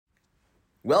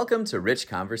Welcome to Rich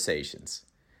Conversations.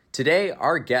 Today,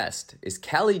 our guest is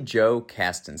Kallie Jo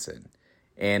Coates.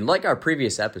 And like our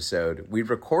previous episode, we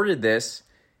recorded this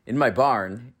in my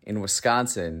barn in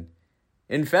Wisconsin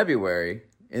in February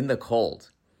in the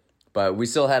cold. But we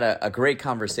still had a great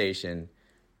conversation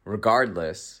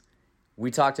regardless. We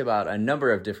talked about a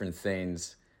number of different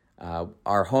things,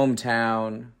 our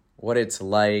hometown, what it's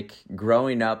like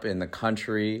growing up in the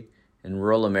country, in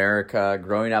rural America,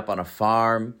 growing up on a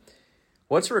farm,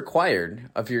 what's required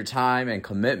of your time and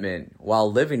commitment while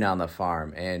living on the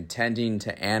farm and tending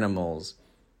to animals.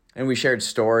 And we shared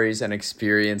stories and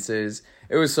experiences.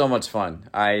 It was so much fun.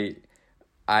 I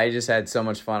just had so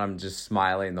much fun. I'm just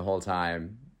smiling the whole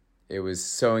time. It was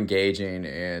so engaging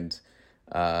and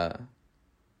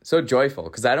so joyful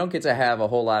because I don't get to have a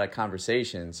whole lot of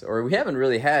conversations, or we haven't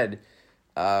really had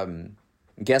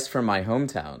guests from my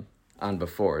hometown on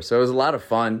before. So it was a lot of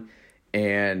fun,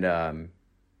 and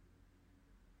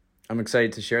I'm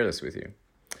excited to share this with you.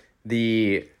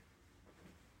 The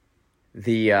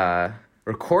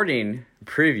recording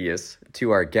previous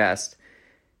to our guest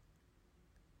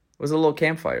was a little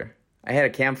campfire. I had a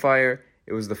campfire.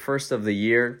 It was the first of the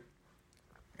year.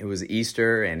 It was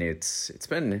Easter, and it's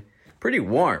been pretty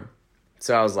warm.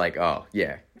 So I was like, oh,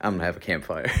 yeah, I'm going to have a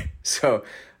campfire. So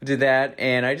I did that,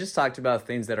 and I just talked about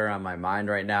things that are on my mind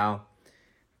right now.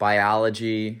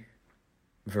 Biology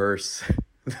versus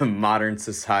the modern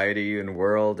society and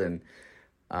world, and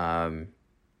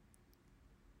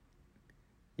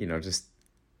just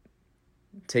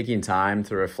taking time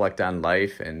to reflect on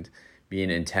life and being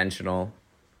intentional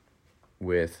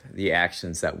with the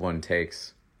actions that one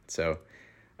takes. So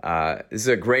this is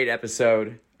a great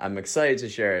episode. I'm excited to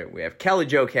share it. We have Kallie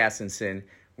Jo Coates.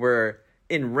 We're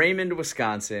in Raymond,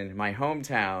 Wisconsin, my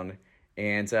hometown,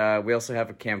 and we also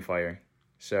have a campfire.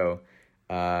 So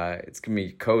it's going to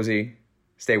be cozy.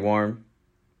 Stay warm.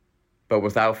 But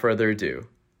without further ado,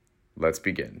 let's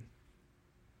begin.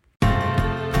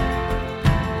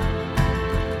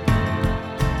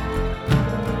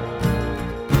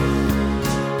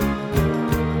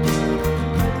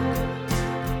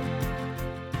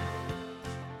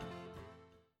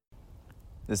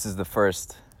 This is the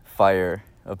first fire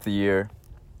of the year.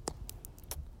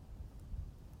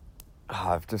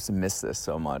 I've just missed this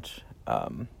so much.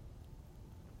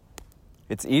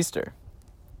 It's Easter.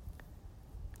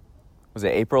 Was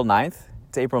it April 9th?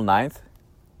 It's April 9th.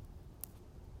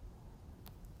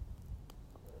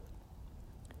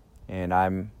 And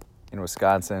I'm in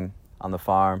Wisconsin on the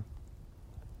farm,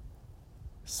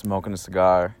 smoking a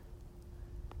cigar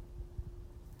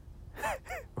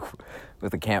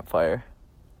with a campfire.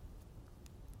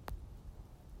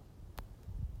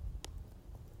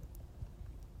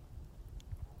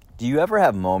 Do you ever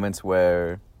have moments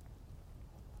where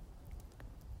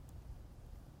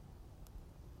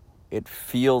it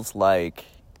feels like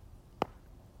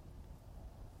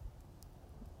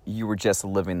you were just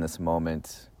living this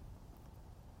moment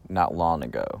not long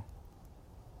ago,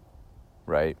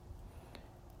 right?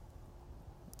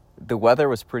 The weather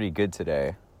was pretty good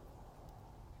today.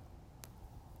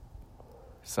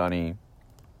 Sunny.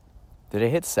 Did it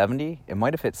hit 70? It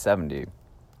might have hit 70.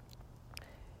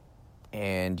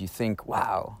 And you think,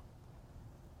 wow,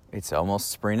 it's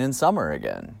almost spring and summer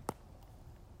again.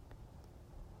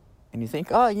 And you think,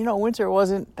 oh, winter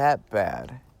wasn't that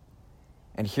bad.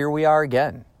 And here we are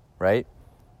again, right?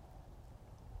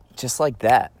 Just like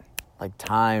that. Like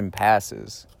time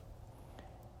passes.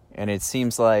 And it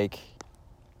seems like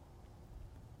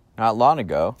not long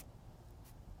ago,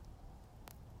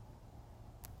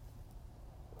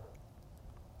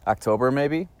 October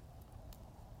maybe,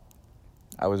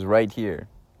 I was right here,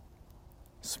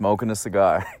 smoking a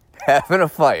cigar, having a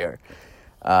fire.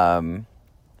 I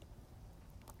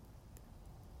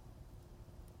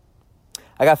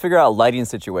got to figure out a lighting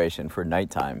situation for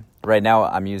nighttime. Right now,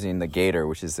 I'm using the Gator,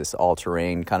 which is this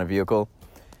all-terrain kind of vehicle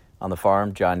on the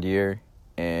farm, John Deere,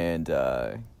 and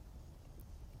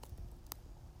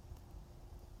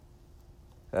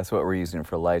that's what we're using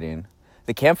for lighting.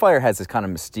 The campfire has this kind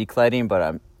of mystique lighting, but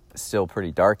I'm still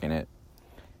pretty dark in it.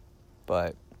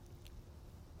 But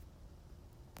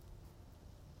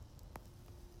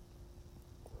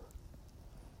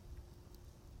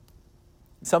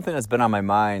something that's been on my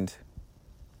mind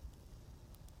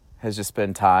has just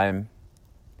been time,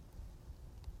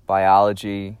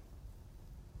 biology,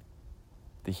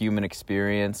 the human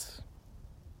experience,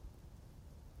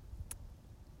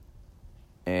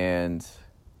 and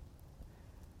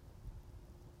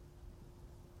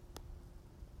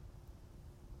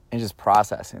just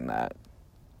processing that.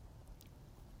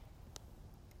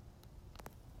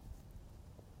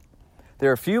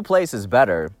 There are few places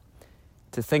better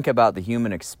to think about the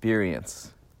human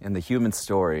experience and the human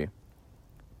story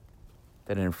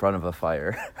than in front of a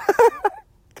fire.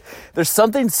 There's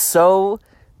something so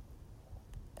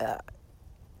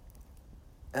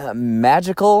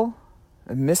magical,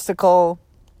 mystical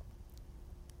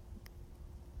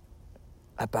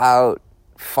about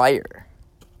fire.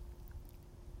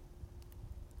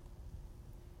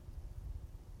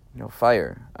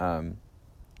 Fire.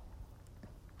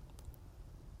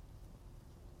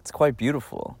 It's quite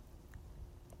beautiful.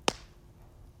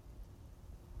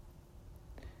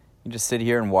 You just sit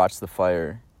here and watch the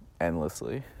fire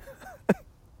endlessly.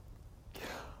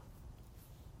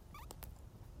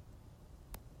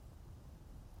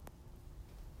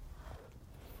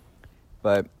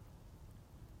 But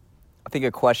I think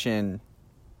a question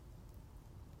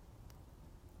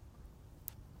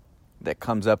that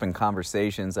comes up in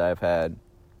conversations I've had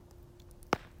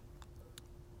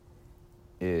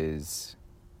is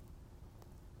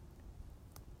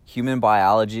human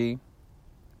biology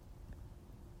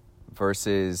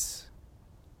versus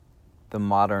the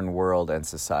modern world and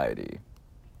society.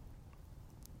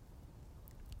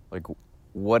 Like,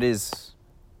 what is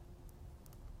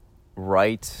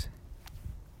right?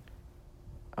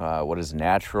 What is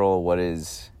natural? What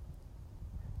is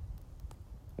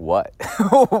what?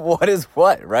 What is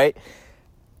what, right?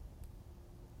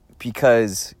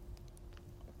 Because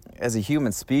as a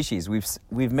human species,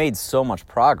 we've made so much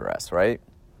progress, right?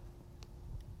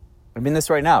 I mean, this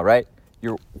right now, right?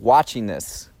 You're watching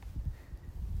this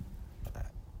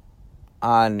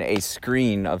on a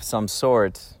screen of some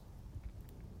sort,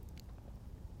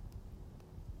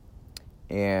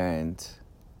 and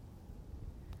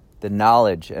the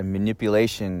knowledge and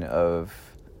manipulation of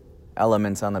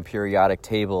elements on the periodic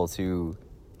table to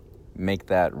make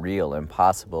that real and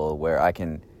possible, where I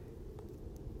can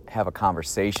have a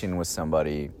conversation with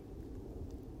somebody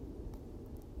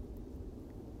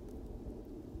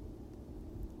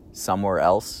somewhere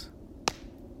else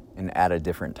and at a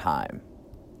different time.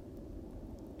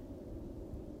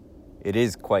 It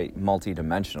is quite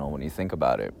multidimensional when you think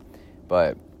about it,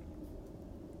 but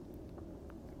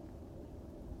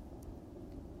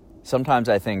sometimes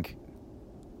I think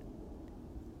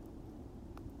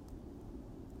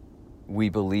we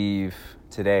believe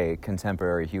today,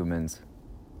 contemporary humans,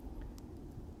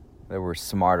 that we're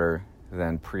smarter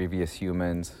than previous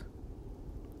humans.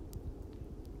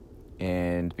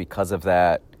 And because of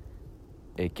that,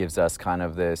 it gives us kind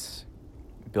of this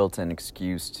built-in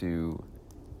excuse to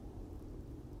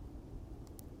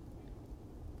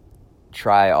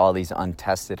try all these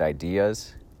untested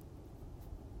ideas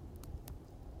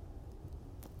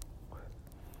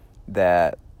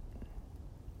that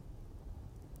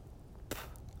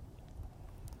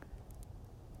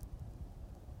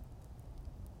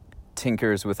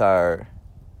tinkers with our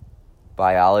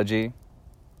biology.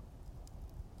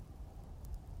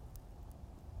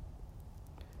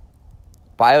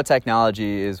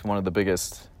 Biotechnology is one of the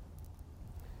biggest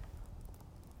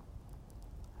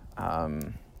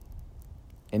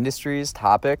industries,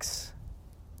 topics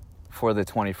for the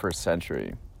 21st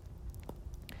century.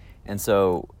 And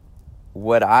so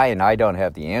what I don't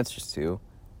have the answers to,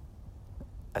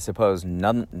 I suppose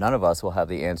none of us will have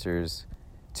the answers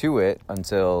to it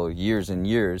until years and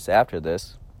years after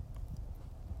this.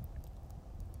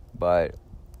 But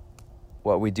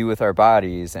what we do with our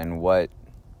bodies and what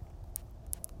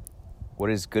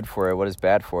is good for it, what is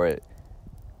bad for it.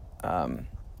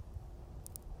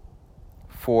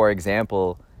 For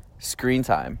example, screen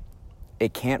time.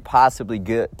 It can't possibly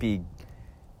be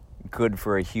good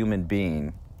for a human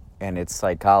being and its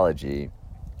psychology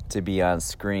to be on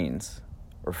screens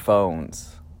or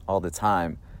phones all the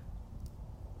time.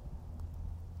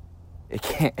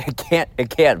 It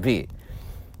can't be.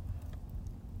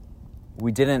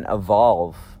 We didn't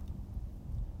evolve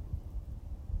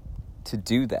to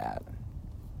do that.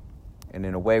 And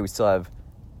in a way, we still have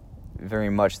very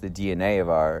much the DNA of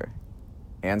our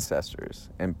ancestors.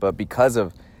 But because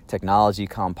of technology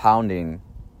compounding,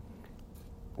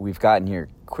 we've gotten here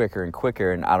quicker and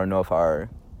quicker, and I don't know if our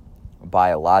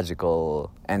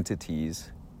biological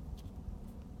entities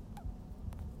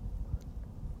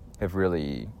have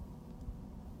really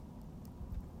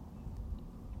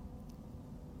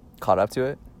caught up to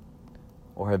it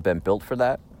or have been built for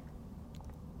that.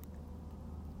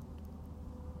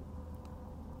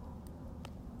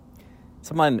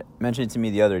 Someone mentioned to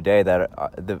me the other day that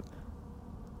the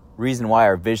reason why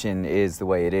our vision is the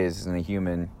way it is in a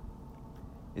human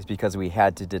is because we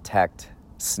had to detect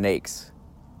snakes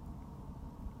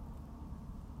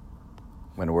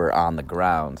when we're on the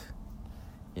ground,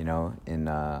 in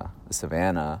the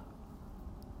savannah,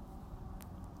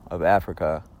 of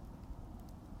Africa.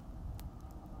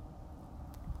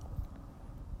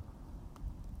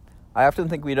 I often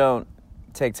think we don't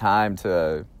take time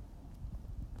to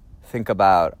think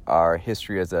about our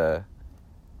history as a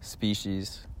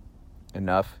species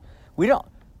enough. We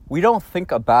don't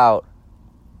think about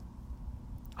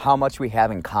how much we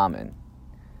have in common.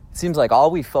 It seems like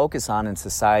all we focus on in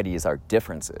society is our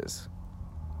differences.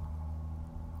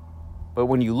 But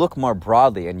when you look more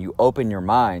broadly and you open your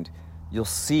mind, you'll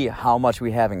see how much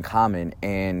we have in common,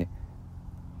 and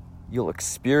you'll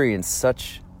experience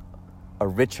such a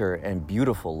richer and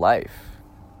beautiful life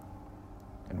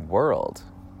and world.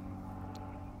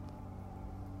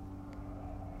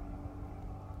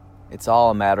 It's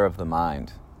all a matter of the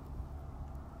mind.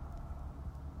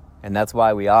 And that's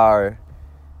why we are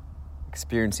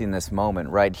experiencing this moment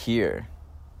right here,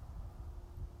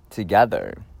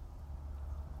 together.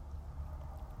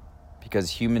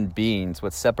 Because human beings,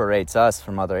 what separates us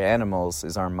from other animals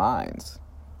is our minds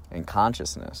and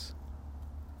consciousness.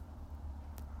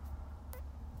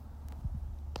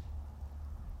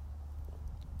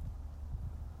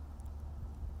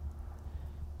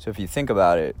 So if you think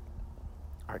about it,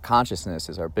 our consciousness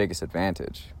is our biggest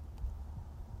advantage.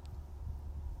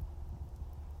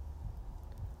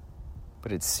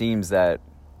 But it seems that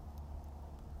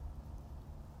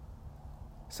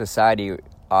society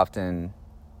often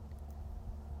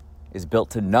is built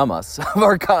to numb us of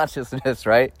our consciousness,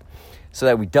 right? So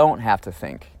that we don't have to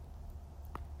think.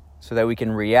 So that we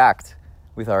can react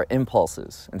with our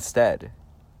impulses instead.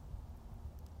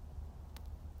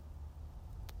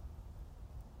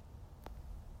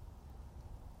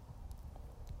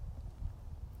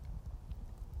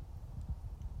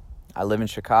 I live in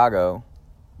Chicago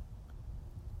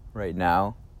right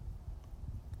now.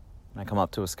 And I come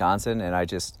up to Wisconsin and I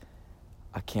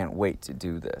can't wait to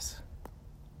do this.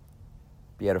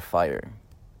 Be at a fire.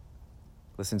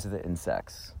 Listen to the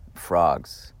insects,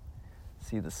 frogs,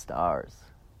 see the stars.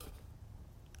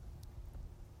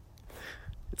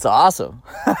 It's awesome.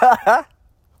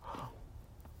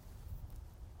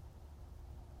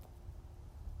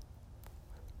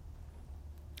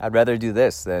 I'd rather do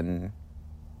this than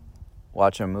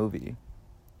watch a movie.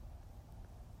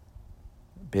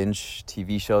 Binge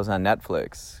TV shows on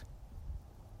Netflix.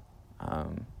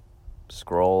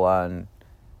 Scroll on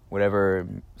whatever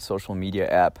social media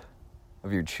app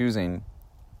of your choosing.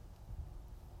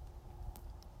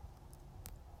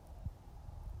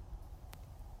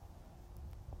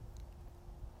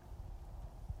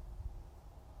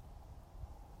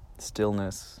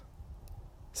 Stillness,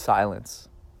 silence.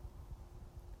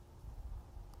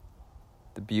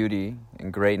 The beauty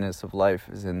and greatness of life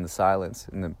is in the silence,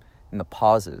 in the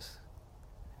pauses.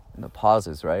 In the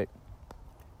pauses, right?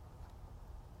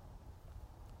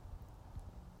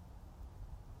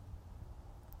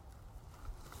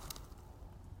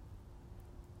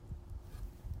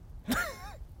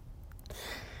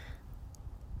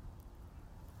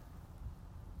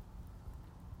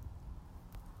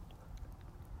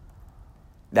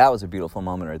 That was a beautiful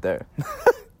moment right there.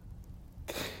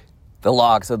 The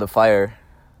logs of the fire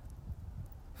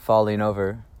falling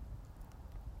over.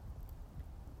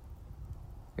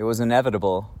 It was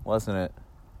inevitable, wasn't it?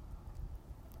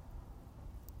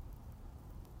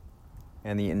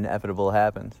 And the inevitable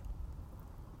happened.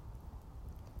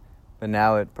 But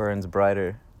now it burns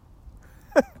brighter.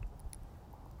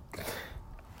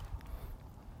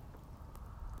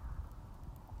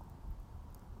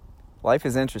 Life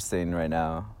is interesting right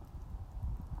now.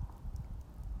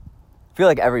 I feel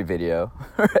like every video,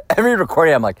 every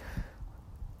recording, I'm like,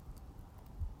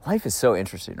 life is so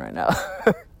interesting right now.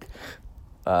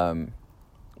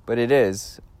 But it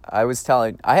is. I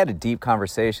had a deep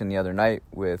conversation the other night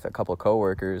with a couple of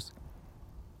coworkers.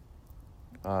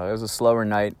 It was a slower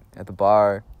night at the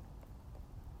bar.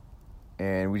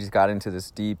 And we just got into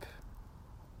this deep,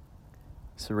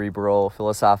 cerebral,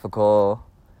 philosophical,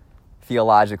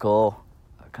 theological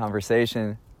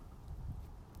conversation.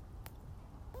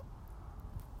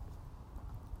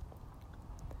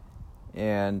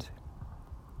 And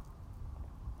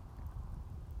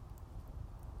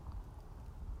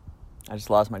I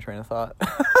just lost my train of thought.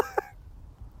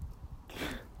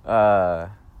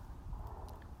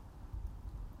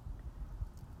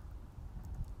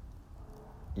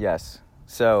 Yes.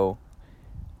 So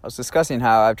I was discussing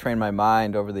how I've trained my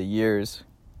mind over the years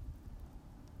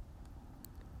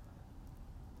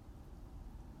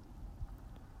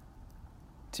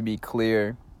to be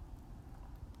clear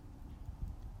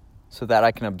so that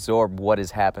I can absorb what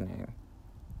is happening.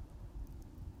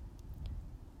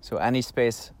 So any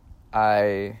space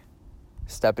I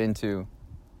step into,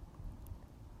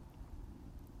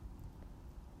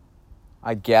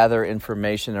 I gather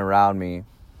information around me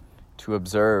to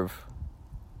observe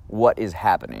what is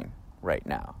happening right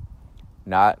now.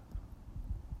 Not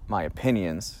my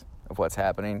opinions of what's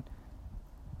happening,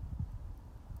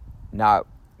 not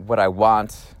what I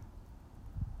want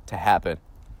to happen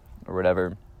or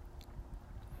whatever,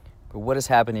 but what is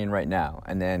happening right now,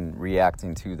 and then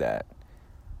reacting to that.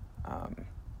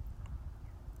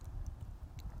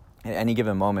 At any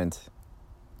given moment,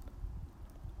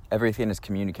 everything is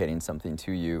communicating something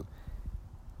to you.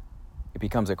 It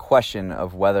becomes a question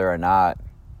of whether or not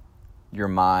your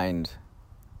mind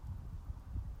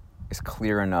is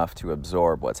clear enough to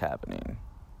absorb what's happening,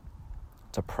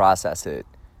 to process it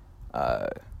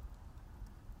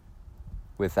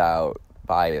without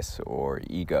bias or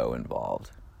ego involved.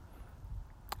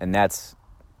 And that's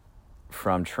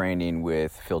from training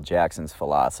with Phil Jackson's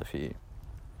philosophy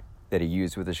that he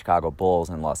used with the Chicago Bulls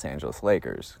and Los Angeles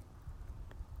Lakers.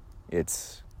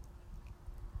 It's,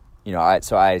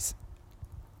 I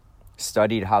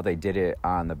studied how they did it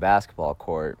on the basketball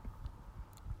court,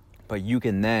 but you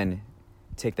can then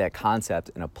take that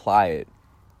concept and apply it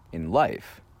in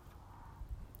life.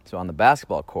 So on the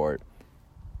basketball court,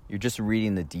 you're just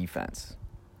reading the defense.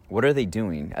 What are they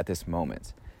doing at this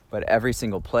moment? But every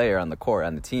single player on the court,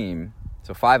 on the team,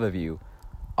 so 5 of you,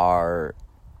 are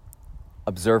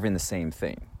observing the same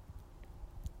thing.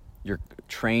 You're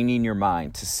training your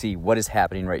mind to see what is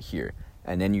happening right here,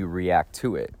 and then you react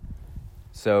to it.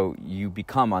 So you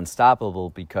become unstoppable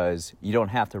because you don't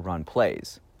have to run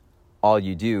plays. All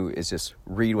you do is just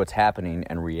read what's happening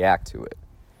and react to it.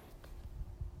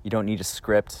 You don't need a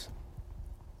script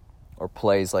or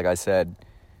plays, like I said.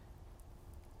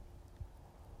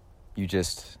 You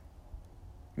just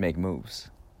make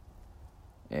moves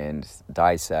and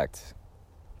dissect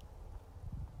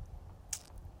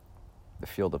the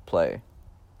field of play.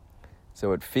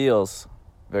 So it feels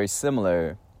very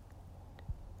similar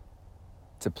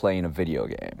to playing a video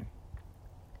game.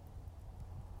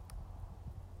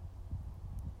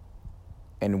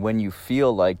 And when you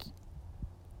feel like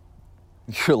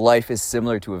your life is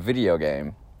similar to a video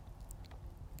game,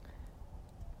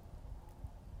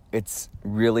 it's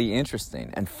really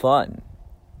interesting and fun,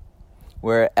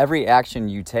 where every action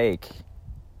you take,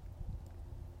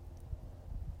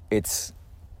 it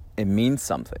means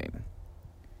something.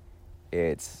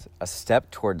 It's a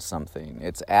step towards something.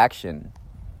 It's action.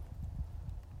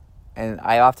 And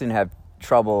I often have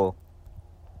trouble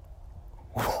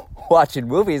watching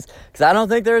movies because I don't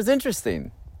think they're as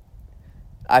interesting.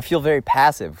 I feel very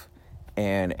passive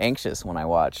and anxious when I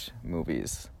watch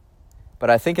movies. But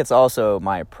I think it's also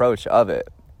my approach of it,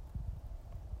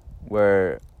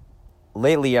 where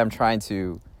lately I'm trying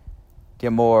to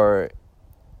get more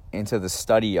into the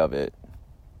study of it,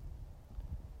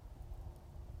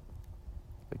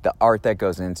 like the art that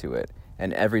goes into it,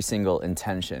 and every single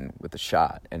intention with the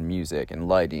shot and music and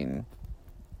lighting.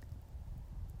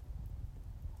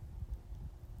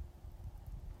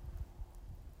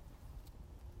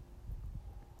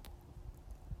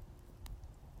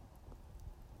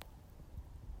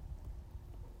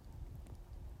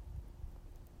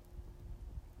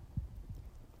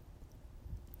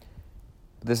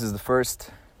 This is the first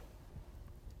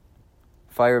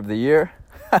fire of the year.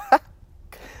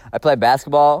 I played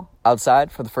basketball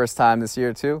outside for the first time this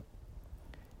year too.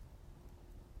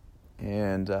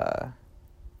 And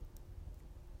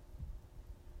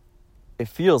it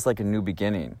feels like a new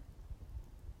beginning.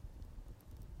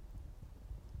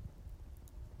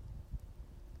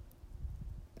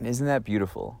 And isn't that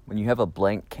beautiful when you have a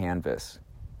blank canvas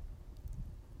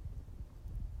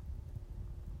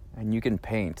and you can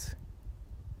paint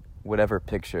whatever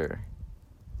picture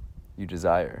you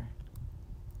desire?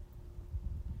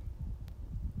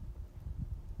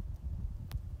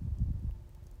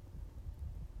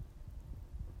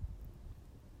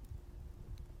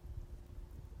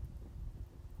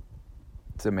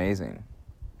 It's amazing,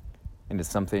 and it's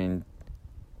something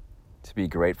to be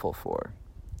grateful for.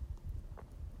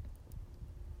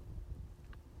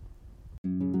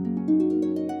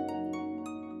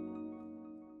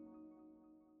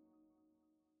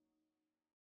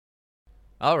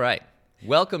 All right,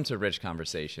 welcome to Rich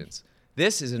Conversations.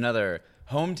 This is another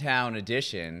hometown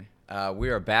edition.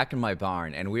 We are back in my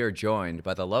barn, and we are joined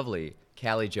by the lovely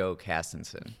Kallie Jo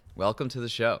Coates. Welcome to the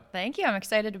show. Thank you. I'm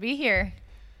excited to be here.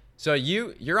 So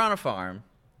you're on a farm.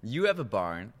 You have a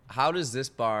barn. How does this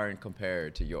barn compare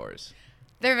to yours?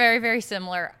 They're very, very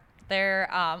similar.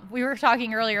 We were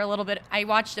talking earlier a little bit. I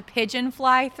watched a pigeon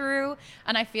fly through,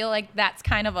 and I feel like that's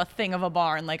kind of a thing of a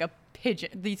barn, like a pigeon,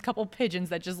 these couple pigeons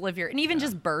that just live here, and even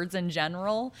just birds in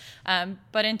general.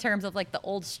 But in terms of like the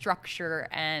old structure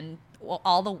and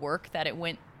all the work that it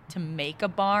went to make a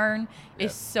barn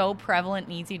is so prevalent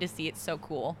and easy to see. It's so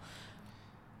cool.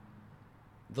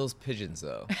 Those pigeons,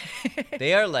 though,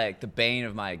 they are like the bane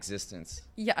of my existence.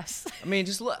 Yes. I mean,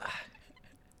 just look.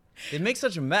 They make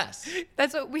such a mess.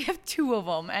 That's what we have 2 of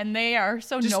them, and they are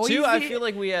so Just noisy. 2? I feel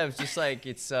like we have just like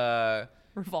it's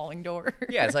revolving door.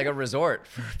 Yeah, it's like a resort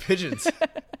for pigeons.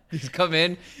 Just come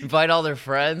in, invite all their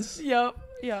friends. Yep.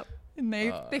 And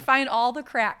they find all the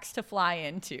cracks to fly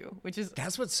into, which is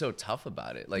That's what's so tough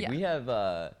about it. Like Yeah. we have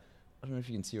I don't know if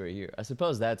you can see right here. I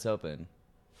suppose that's open.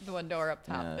 the one door up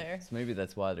top there. So maybe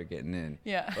that's why they're getting in.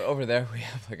 Yeah. But over there we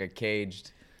have like a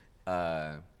caged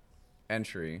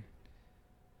entry.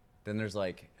 Then there's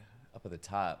like up at the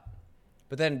top.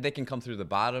 But then they can come through the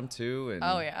bottom too. And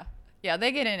Oh yeah. Yeah,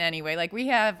 they get in anyway. Like we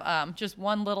have just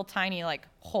one little tiny like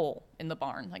hole in the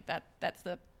barn. Like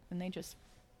and they just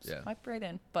swipe right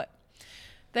in. But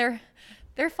they're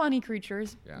funny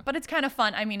creatures. Yeah. But it's kind of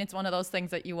fun. I mean, it's one of those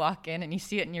things that you walk in and you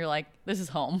see it and you're like, this is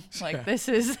home. Like this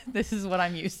is what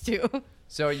I'm used to.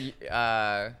 So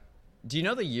do you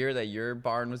know the year that your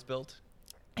barn was built?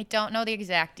 I don't know the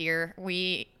exact year.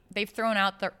 They've thrown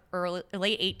out the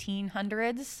late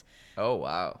 1800s. Oh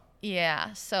wow.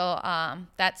 Yeah, so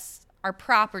that's our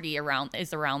property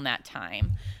is around that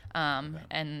time,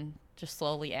 and just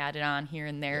slowly added on here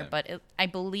and there. Yeah. But I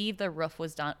believe the roof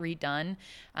was redone,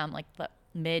 like the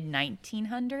mid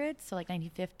 1900s, so like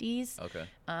 1950s. Okay.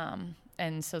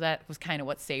 And so that was kind of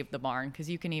what saved the barn, because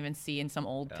you can even see in some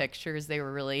old pictures it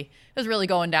was really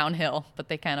going downhill, but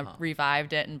they kind of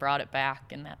revived it and brought it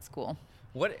back, and that's cool.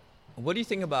 What do you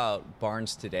think about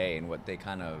barns today and what they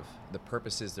the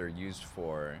purposes they're used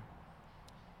for?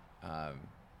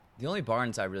 The only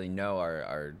barns I really know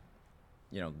are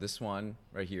this one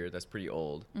right here that's pretty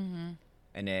old, and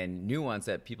then new ones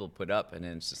that people put up, and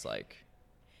then it's just like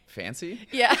fancy.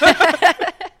 Yeah.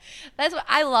 That's what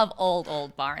I love,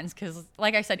 old barns, because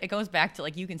like I said, it goes back to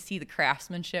like you can see the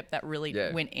craftsmanship that really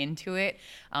went into it.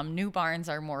 New barns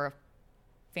are more of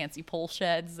fancy pole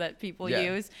sheds that people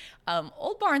use.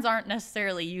 Old barns aren't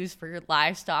necessarily used for your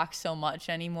livestock so much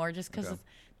anymore, just because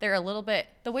they're a little bit,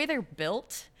 the way they're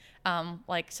built,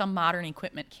 like some modern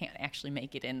equipment can't actually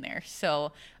make it in there.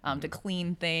 So to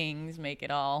clean things, make it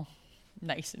all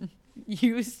nice and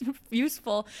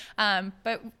useful,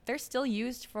 but they're still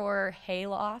used for hay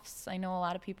lofts. I know a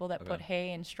lot of people that put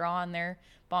hay and straw in their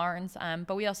barns,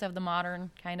 but we also have the modern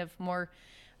kind of more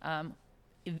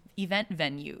event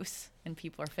venues, and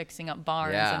people are fixing up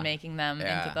barns and making them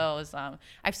into those.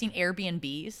 I've seen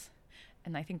Airbnbs,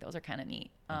 and I think those are kind of neat,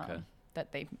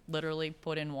 that they literally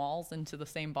put in walls into the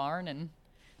same barn and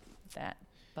that.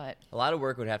 But a lot of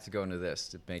work would have to go into this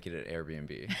to make it an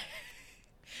Airbnb.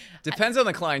 Depends on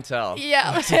the clientele.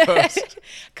 Yeah,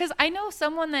 because I know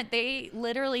someone that they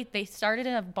started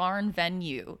in a barn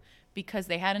venue because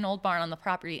they had an old barn on the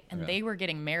property, and they were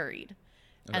getting married.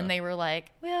 And they were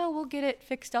like, well, we'll get it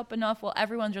fixed up enough. Well,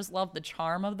 everyone just loved the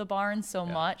charm of the barn so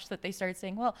much that they started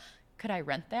saying, well, could I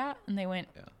rent that? And they went,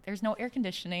 there's no air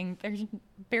conditioning. There's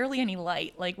barely any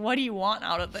light. Like, what do you want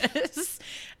out of this?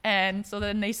 And so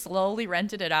then they slowly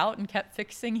rented it out and kept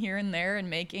fixing here and there and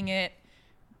making it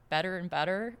better and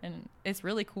better. And it's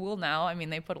really cool now. I mean,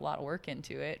 they put a lot of work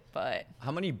into it, but.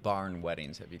 How many barn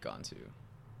weddings have you gone to?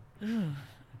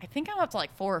 I think I'm up to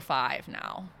like 4 or 5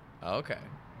 now. Oh, okay.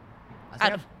 I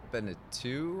think I've been to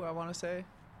 2, I want to say.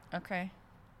 Okay.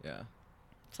 Yeah.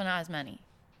 So not as many.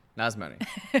 Not as many.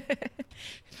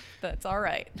 That's all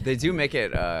right. They do make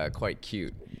it quite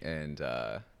cute, and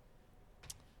the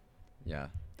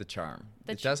charm.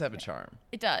 It does have a charm.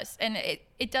 It does, and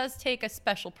it does take a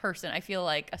special person. I feel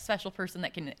like a special person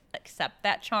that can accept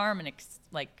that charm and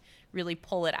like really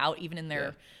pull it out, even in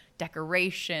their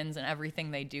decorations and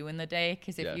everything they do in the day.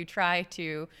 Because if you try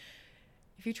to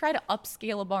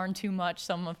upscale a barn too much,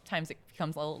 sometimes it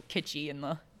becomes a little kitschy in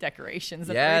the decorations.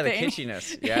 And everything. The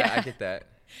kitschiness. Yeah, I get that.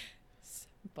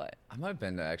 But I might have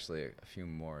been to actually a few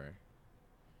more,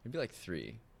 maybe like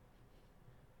 3.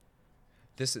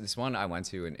 This one I went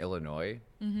to in Illinois,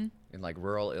 in like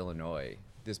rural Illinois.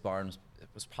 This barn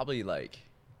was probably like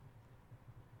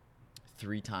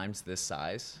 3 times this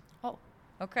size. Oh,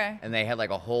 okay. And they had like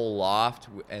a whole loft,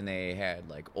 and they had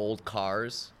like old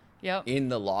cars in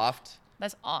the loft.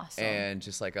 That's awesome. And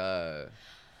just like a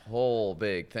whole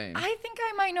big thing. I think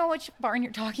I might know which barn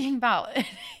you're talking about.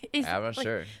 I'm not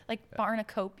sure. Like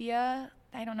Barnacopia.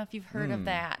 I don't know if you've heard of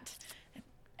that.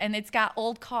 And it's got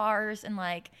old cars and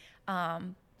like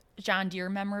John Deere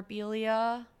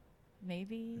memorabilia.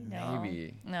 Maybe? No.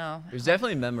 Maybe. No. There's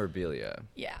definitely memorabilia.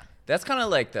 Yeah. That's kind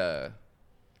of like the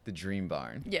the dream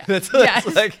barn. Yeah. That's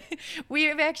yes. like. We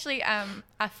have actually,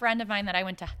 a friend of mine that I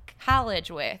went to college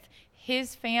with,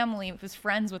 his family was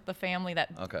friends with the family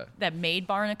that made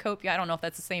Barnacopia. I don't know if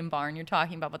that's the same barn you're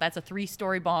talking about, but that's a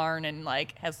 3-story barn and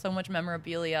like has so much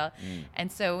memorabilia.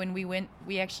 And so when we went,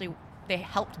 they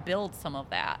helped build some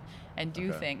of that and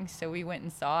do things. So we went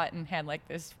and saw it and had like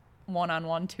this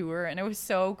one-on-one tour, and it was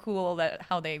so cool that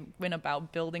how they went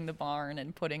about building the barn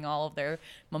and putting all of their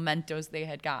mementos they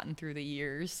had gotten through the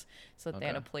years so that they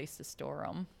had a place to store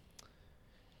them.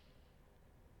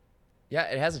 Yeah,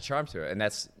 it has a charm to it, and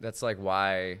that's like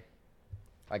why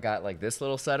I got like this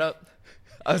little setup.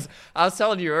 I was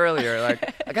telling you earlier,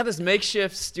 like I got this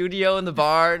makeshift studio in the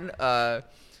barn.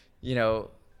 You know,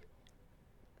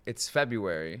 it's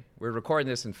February. We're recording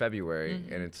this in February,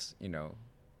 and it's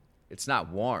it's not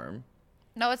warm.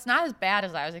 No, it's not as bad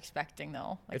as I was expecting,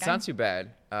 though. Like, it's not too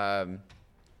bad.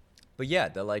 But yeah,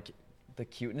 the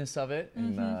cuteness of it,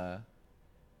 and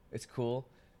it's cool.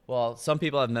 Well, some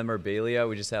people have memorabilia.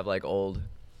 We just have like old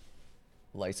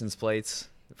license plates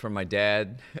from my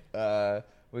dad.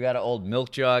 We got an old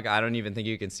milk jug. I don't even think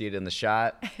you can see it in the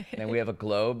shot. And then we have a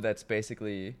globe that's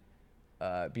basically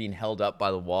being held up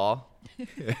by the wall.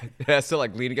 It has to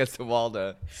like lean against the wall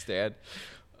to stand.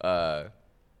 But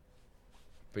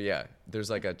yeah, there's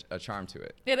like a charm to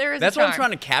it. Yeah, there is. That's a charm. what I'm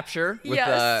trying to capture with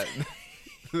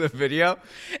the video,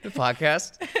 the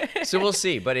podcast. So we'll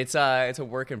see. But it's a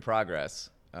work in progress.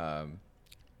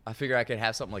 I figure I could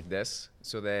have something like this,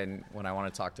 so then when I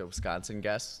want to talk to Wisconsin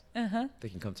guests, they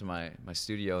can come to my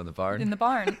studio in the barn. In the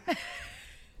barn.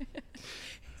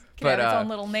 But its own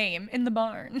little name, in the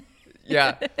barn.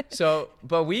 Yeah. So,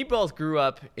 but we both grew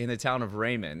up in the town of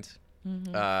Raymond.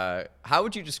 How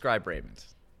would you describe Raymond?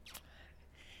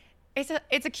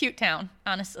 It's a cute town,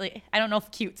 honestly. I don't know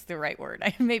if cute's the right word.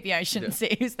 Maybe I shouldn't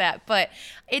say use that, but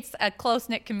it's a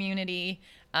close-knit community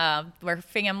where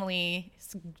families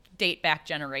date back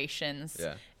generations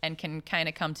and can kind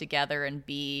of come together and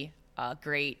be a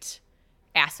great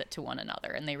asset to one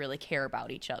another, and they really care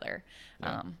about each other.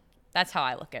 That's how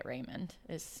I look at Raymond.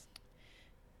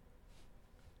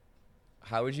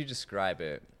 How would you describe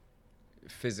it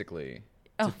physically?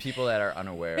 To people that are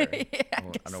unaware of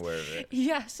it.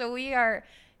 Yeah, so we are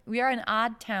an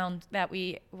odd town that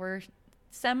we're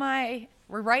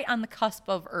right on the cusp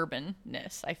of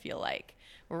urbanness, I feel like.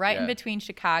 We're right in between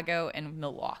Chicago and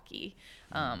Milwaukee.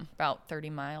 About 30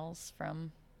 miles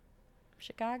from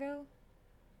Chicago.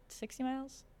 60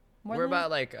 miles? We're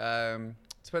about like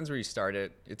depends where you start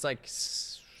it. It's like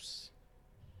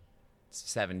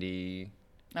 70.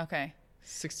 Okay.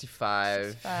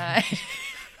 65.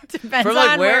 Depends from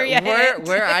like on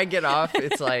where I get off,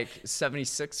 it's like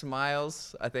 76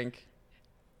 miles, I think,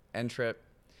 end trip.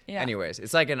 Yeah. Anyways,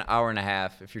 it's like an hour and a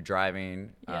half if you're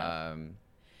driving. Yeah.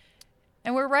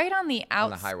 And we're right on the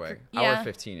on the highway. Hour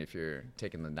 15 if you're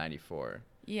taking the 94.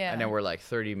 Yeah. And then we're like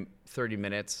 30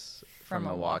 minutes from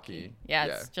Milwaukee. Yeah,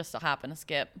 it's just a hop and a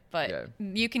skip. But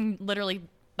you can literally,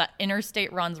 the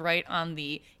interstate runs right on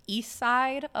the east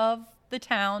side of the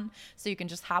town, so you can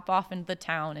just hop off into the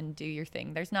town and do your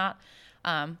thing. There's not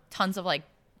tons of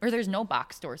there's no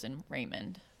box stores in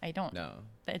Raymond. I don't know.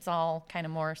 It's all kind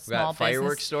of more small business.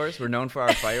 Fireworks stores. We're known for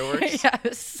our fireworks.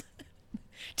 Yes.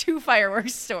 2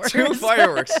 fireworks stores. 2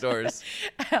 fireworks stores.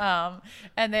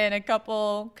 And then a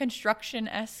couple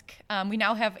construction-esque. We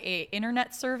now have a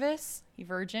internet service.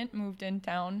 Evergent moved in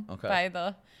town by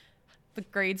the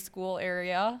grade school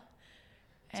area.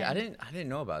 See, I didn't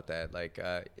know about that. Like,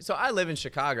 so I live in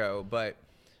Chicago, but,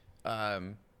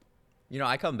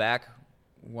 I come back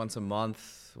once a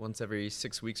month, once every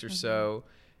 6 weeks or so.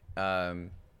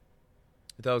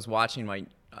 Those watching might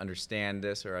understand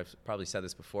this, or I've probably said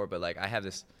this before, but like I have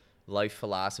this life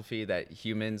philosophy that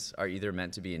humans are either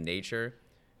meant to be in nature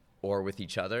or with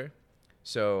each other.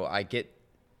 So I get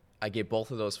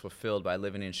both of those fulfilled by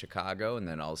living in Chicago, and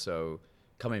then also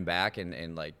coming back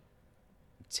and like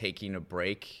taking a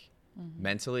break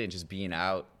mentally and just being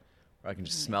out where I can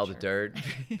just smell the dirt,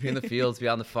 be in the fields, be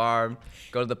on the farm,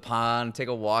 go to the pond, take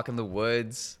a walk in the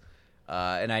woods.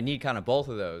 And I need kind of both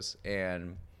of those.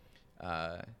 And,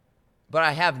 but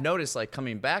I have noticed like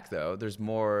coming back though, there's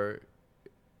more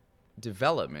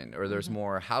development, or there's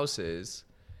more houses.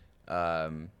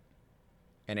 And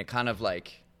it kind of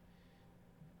like,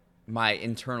 my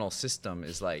internal system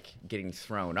is like getting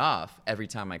thrown off every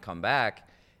time I come back.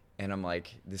 And I'm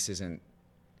like, this isn't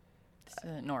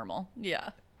normal. Yeah.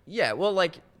 Yeah. Well,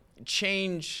 like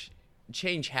change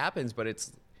happens, but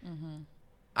it's,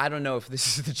 I don't know if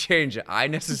this is the change I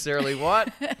necessarily want.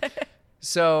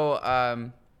 So,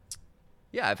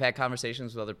 I've had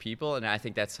conversations with other people, and I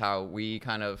think that's how we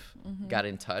kind of got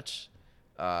in touch.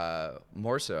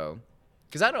 more so.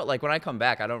 Because I don't, like, when I come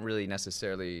back, I don't really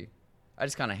necessarily, I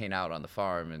just kind of hang out on the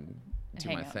farm and do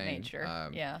my thing. Nature.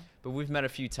 But we've met a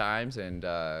few times, and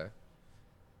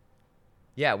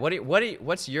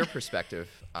what's your perspective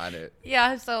on it?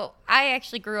 Yeah, so I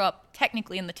actually grew up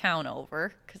technically in the town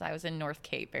over, because I was in North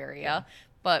Cape area,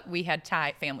 but we had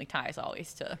family ties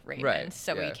always to Raymond. Right,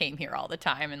 so we came here all the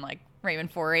time, and like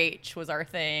Raymond 4-H was our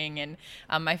thing, and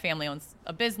my family owns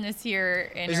a business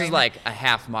here in This Raymond. is like a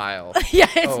half mile. Yeah,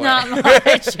 it's not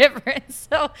much difference.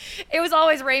 So it was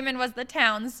always Raymond was the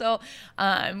town. So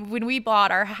when we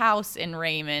bought our house in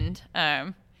Raymond,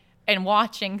 and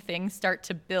watching things start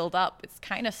to build up, it's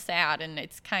kind of sad, and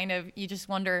it's kind of, you just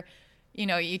wonder,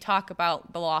 you talk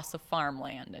about the loss of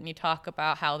farmland, and you talk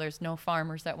about how there's no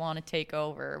farmers that want to take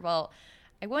over. Well,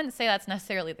 I wouldn't say that's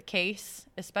necessarily the case,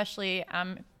 especially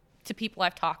to people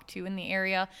I've talked to in the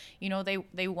area.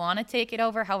 They want to take it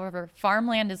over. However,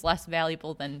 farmland is less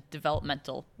valuable than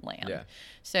developmental land. Yeah.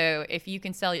 So if you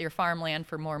can sell your farmland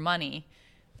for more money,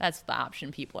 that's the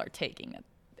option people are taking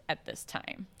at this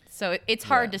time. So it's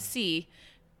hard to see.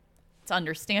 It's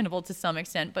understandable to some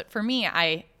extent. But for me,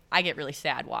 I get really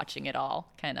sad watching it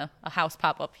all. Kind of a house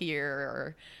pop up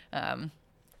here, or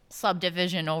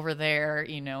subdivision over there,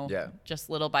 just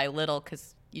little by little,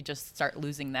 because you just start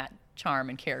losing that charm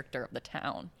and character of the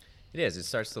town. It is. It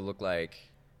starts to look like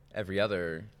every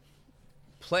other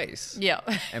place. Yeah.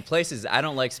 And places I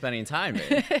don't like spending time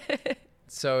in.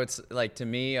 So it's like, to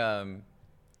me, and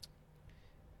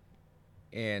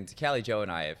Kallie Jo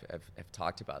and I have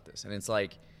talked about this, and it's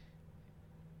like,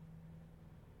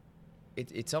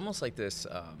 it's almost like this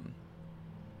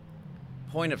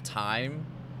point of time,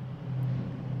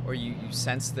 or you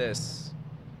sense this,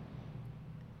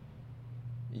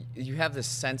 you have this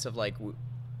sense of like,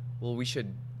 well, we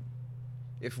should,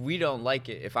 if we don't like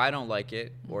it, if I don't like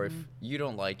it, or if you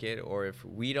don't like it, or if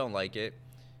we don't like it,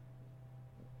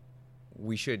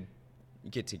 we should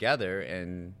get together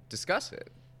and discuss it,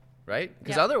 right?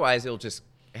 Because otherwise it'll just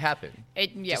happen.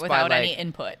 Just without any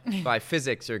input. By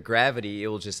physics or gravity, it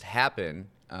will just happen.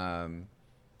 And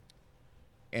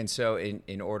so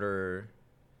in order,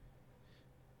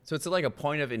 so it's like a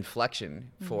point of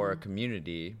inflection for a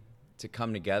community to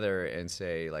come together and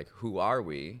say, like, who are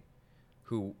we?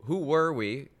 Who were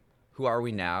we? Who are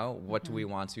we now? What do we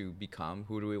want to become?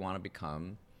 Who do we want to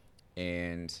become?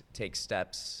 And take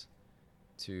steps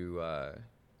to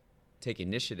take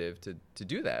initiative to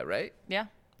do that, right? Yeah,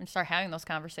 and start having those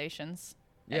conversations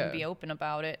and Yeah. be open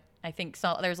about it. I think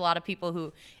there's a lot of people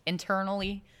who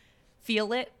internally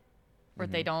feel it, where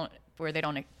they don't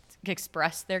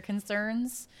express their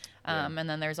concerns. And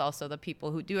then there's also the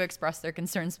people who do express their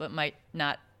concerns but might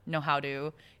not know how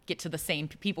to get to the same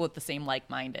people with the same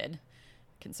like-minded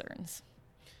concerns.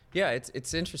 Yeah,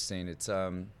 it's interesting. It's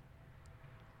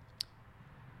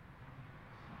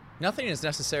nothing is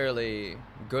necessarily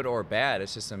good or bad.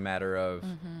 It's just a matter of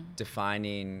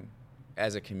defining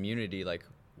as a community, like,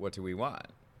 what do we want?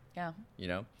 Yeah.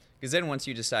 Because then once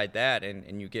you decide that,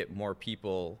 and you get more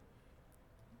people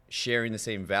sharing the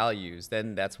same values,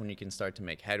 then that's when you can start to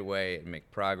make headway and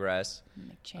make progress.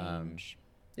 Make change.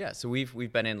 Yeah, so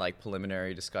we've been in like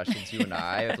preliminary discussions, you and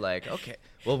I, of like, okay,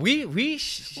 well we're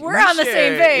on the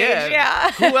same page,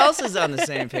 yeah. Who else is on the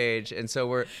same page? And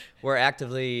so we're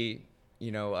actively,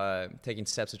 taking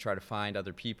steps to try to find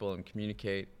other people and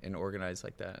communicate and organize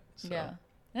like that. So. Yeah,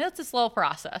 and it's a slow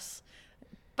process,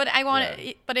 but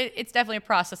it's definitely a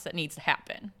process that needs to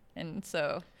happen, and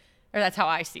so, or that's how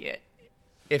I see it.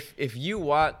 If you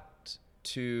want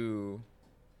to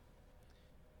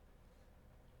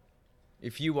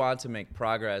make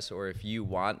progress, or if you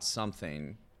want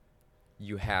something,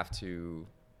 you have to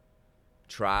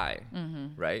try,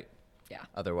 right? Yeah.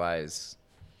 Otherwise,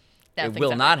 That's it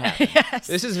will not happen. Yes.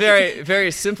 This is very,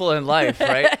 very simple in life,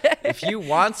 right? If you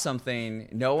want something,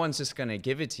 no one's just going to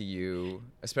give it to you,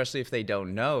 especially if they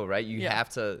don't know, right? You have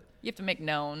to make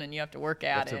known, and you have to work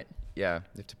at it. Yeah,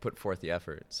 you have to put forth the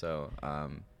effort. So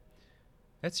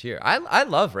that's here. I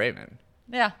love Raymond.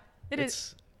 Yeah, it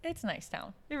is. It's a nice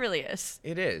town. It really is.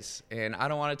 It is. And I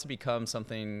don't want it to become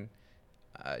something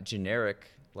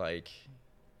generic like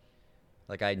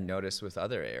I noticed with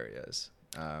other areas.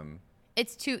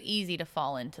 It's too easy to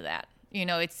fall into that.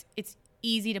 It's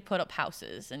easy to put up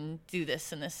houses and do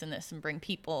this and this and this and bring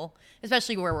people,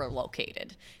 especially where we're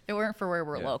located. If it weren't for where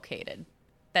we're located,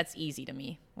 that's easy to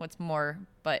me. What's more,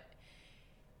 but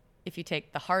if you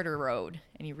take the harder road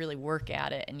and you really work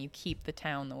at it and you keep the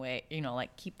town the way,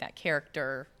 like keep that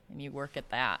character and you work at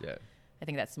that, I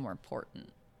think that's more important.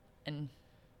 And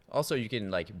also you can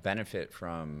like benefit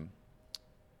from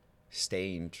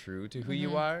staying true to who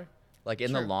you are. Like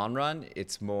in the long run,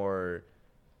 it's more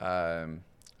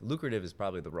lucrative is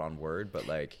probably the wrong word, but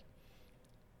like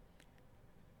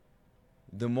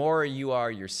the more you are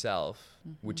yourself,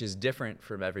 which is different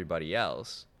from everybody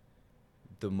else,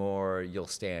 the more you'll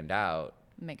stand out.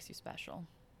 Makes you special.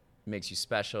 Makes you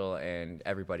special, and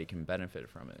everybody can benefit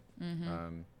from it.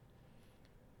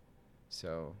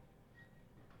 So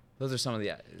those are some of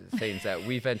the things that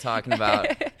we've been talking about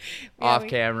off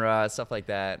camera, stuff like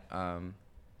that.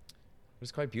 It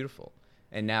was quite beautiful.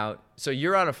 And now, so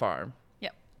you're on a farm.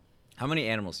 Yep. How many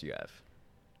animals do you have?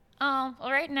 Well,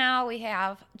 right now we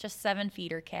have just 7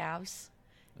 feeder calves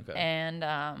and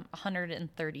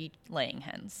 130 laying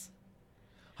hens.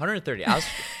 130.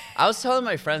 I was telling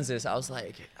my friends this. I was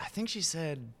like, I think she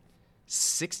said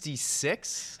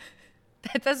 66.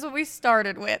 That's what we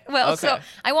started with. Well, so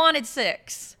I wanted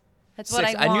 6. That's what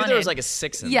I wanted. I knew there was like a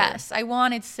 6 in there. Yes, I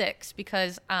wanted 6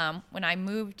 because when I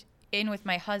moved in with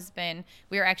my husband,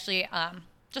 we were actually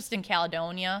just in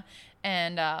Caledonia,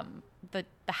 and the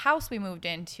house we moved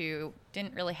into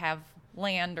didn't really have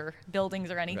land or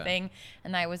buildings or anything,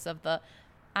 and I was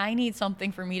I need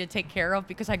something for me to take care of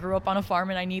because I grew up on a farm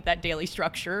and I need that daily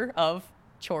structure of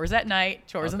chores at night,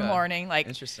 chores in the morning. Like,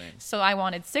 interesting. So I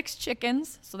wanted 6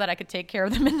 chickens so that I could take care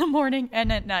of them in the morning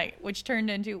and at night, which turned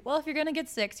into, well, if you're going to get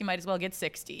 6, you might as well get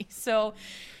 60. So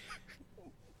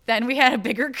then we had a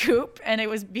bigger coop, and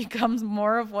it becomes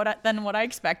more of than what I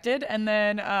expected. And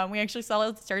then we actually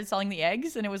started selling the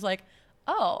eggs, and it was like,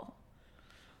 oh,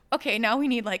 okay, now we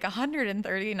need like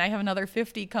 130, and I have another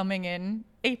 50 coming in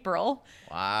April.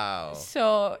 Wow.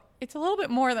 So it's a little bit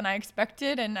more than I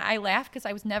expected, and I laugh because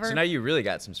I was never... So now you really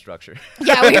got some structure.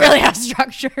 Yeah, we really have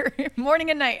structure, morning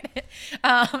and night.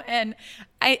 And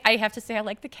I have to say I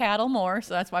like the cattle more,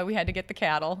 so that's why we had to get the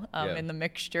cattle in the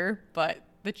mixture. But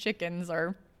the chickens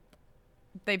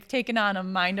they've taken on a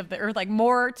mind of like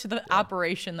more to the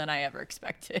operation than I ever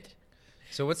expected.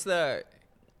 So what's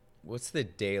the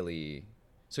daily...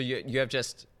 So you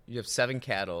have 7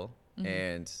 cattle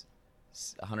and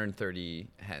 130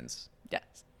 hens.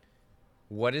 Yes.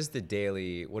 What is your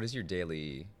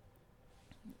daily?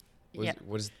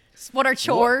 What are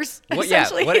chores? What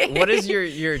does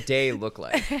your day look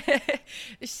like?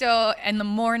 So in the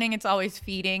morning, it's always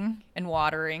feeding and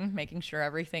watering, making sure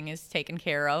everything is taken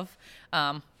care of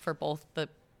for both the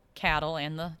cattle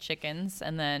and the chickens,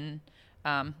 and then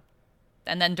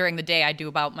during the day, I do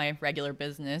about my regular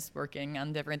business, working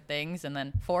on different things. And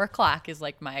then 4 o'clock is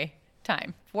like my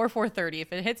time, 4:30.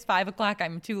 If it hits 5 o'clock,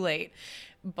 I'm too late.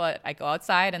 But I go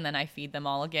outside and then I feed them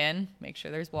all again, make sure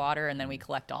there's water, and then we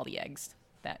collect all the eggs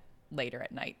that later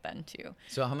at night then too.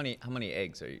 So how many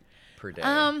eggs are you per day?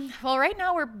 Well, right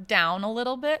now we're down a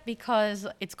little bit because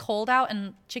it's cold out,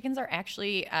 and chickens are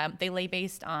actually they lay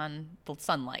based on the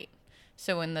sunlight.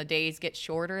 So when the days get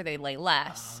shorter, they lay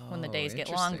less. When the days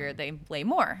get longer, they lay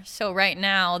more. So right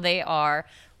now they are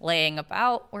laying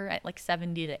we're at like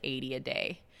 70 to 80 a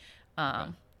day.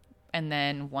 And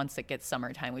then once it gets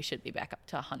summertime, we should be back up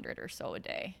to 100 or so a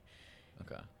day.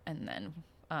 Okay. And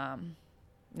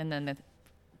then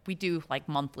we do like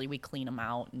monthly, we clean them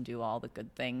out and do all the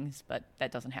good things, but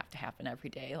that doesn't have to happen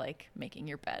every day, like making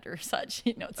your bed or such.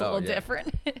 It's a little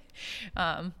different.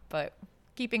 But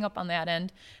keeping up on that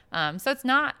end. So it's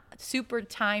not super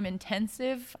time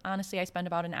intensive. Honestly, I spend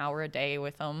about an hour a day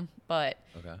with them, but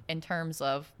in terms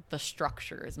of the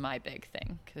structure is my big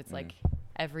thing, because it's like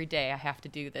every day I have to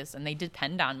do this, and they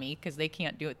depend on me because they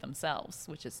can't do it themselves,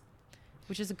 which is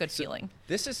a good feeling.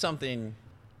 This is something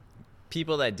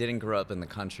people that didn't grow up in the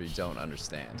country don't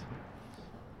understand.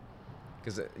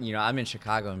 Because, I'm in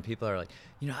Chicago, and people are like,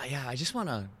 I just want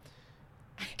to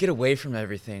get away from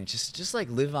everything. Just like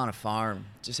live on a farm.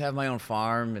 Just have my own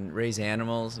farm and raise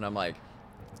animals. And I'm like,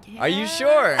 Are you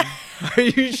sure? Are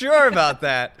you sure about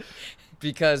that?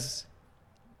 Because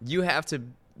you have to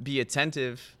be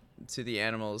attentive to the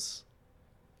animals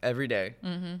every day,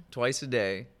 twice a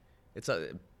day. It's a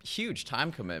huge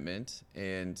time commitment,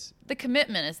 and the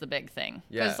commitment is the big thing,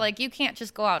 because like you can't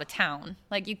just go out of town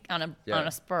like you on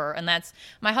a spur. And that's,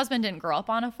 my husband didn't grow up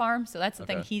on a farm, so that's the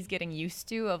thing he's getting used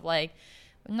to, of like,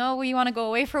 no, we want to go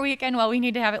away for a weekend. Well, we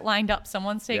need to have it lined up.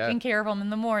 Someone's taking care of them in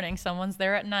the morning, someone's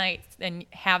there at night, and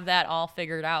have that all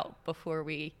figured out before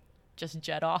we just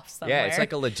jet off somewhere. Yeah, it's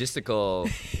like a logistical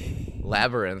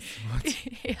labyrinth.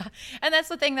 Yeah, and that's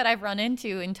the thing that I've run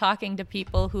into in talking to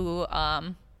people who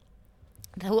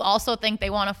also think they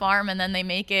want a farm, and then they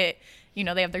make it,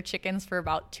 they have their chickens for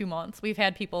about 2 months. We've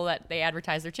had people that they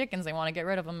advertise their chickens, they want to get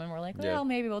rid of them, and we're like, well,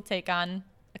 maybe we'll take on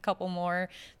a couple more.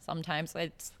 Sometimes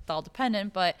it's all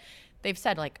dependent, but they've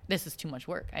said like, this is too much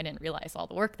work. I didn't realize all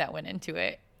the work that went into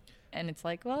it. And it's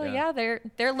like, well, yeah,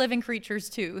 they're living creatures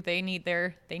too. They need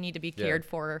to be cared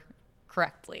for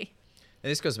correctly.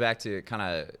 And this goes back to kind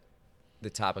of the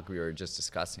topic we were just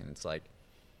discussing. It's like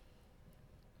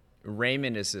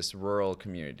Raymond is this rural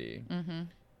community,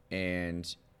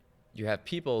 and you have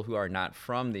people who are not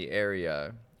from the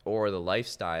area or the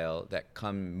lifestyle that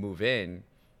move in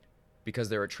because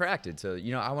they're attracted to,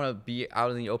 I want to be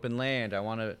out in the open land. I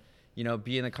want to,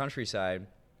 be in the countryside,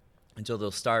 until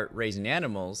they'll start raising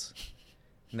animals.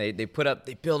 And they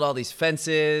build all these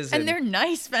fences. And they're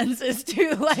nice fences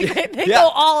too. Like they go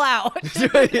all out.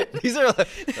 These are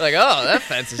like, oh, that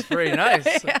fence is pretty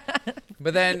nice. Yeah.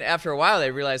 But then after a while,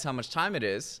 they realize how much time it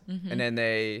is. And then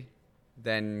they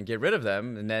get rid of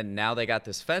them. And then now they got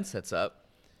this fence that's up.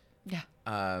 Yeah.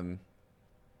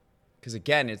 Because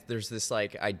again, there's this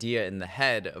like idea in the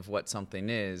head of what something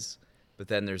is. But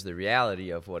then there's the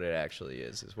reality of what it actually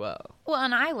is as well. Well,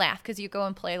 and I laugh because you go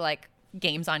and play like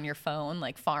games on your phone,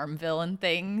 like Farmville and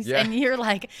things, and you're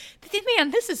like,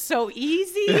 man, this is so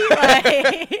easy.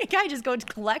 Like, I just go to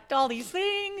collect all these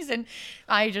things, and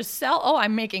I just sell. Oh,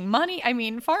 I'm making money. I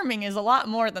mean, farming is a lot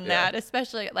more than that,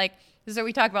 especially like. So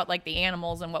we talk about like the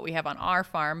animals and what we have on our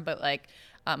farm, but like,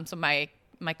 so my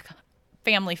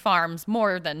family farms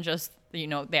more than just.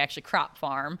 They actually crop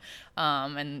farm,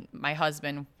 and my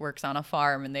husband works on a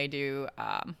farm, and they do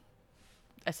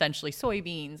essentially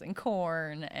soybeans and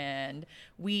corn and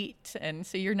wheat, and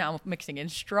so you're now mixing in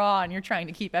straw, and you're trying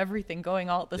to keep everything going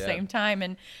all at the same time.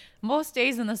 And most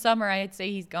days in the summer, I'd say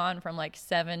he's gone from like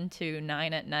 7 to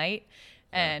 9 at night,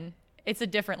 and it's a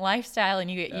different lifestyle,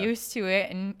 and you get used to it.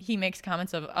 And he makes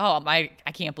comments of, "Oh, I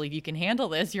can't believe you can handle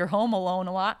this. You're home alone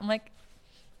a lot." I'm like,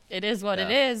 it is what it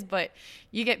is, but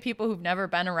you get people who've never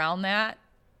been around that,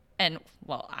 and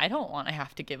well, I don't want to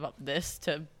have to give up this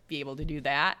to be able to do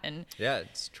that. And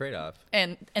it's a trade-off.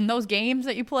 And those games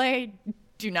that you play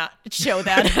do not show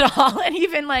that at all. And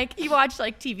even like you watch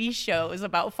like TV shows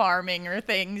about farming or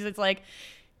things, it's like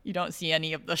you don't see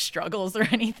any of the struggles or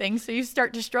anything. So you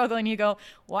start to struggle and you go,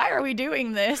 why are we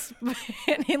doing this?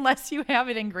 Unless you have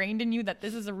it ingrained in you that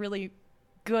this is a really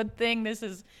good thing, this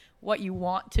is what you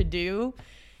want to do.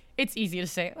 It's easy to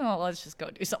say, oh, let's just go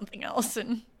do something else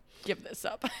and give this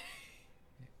up.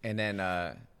 And then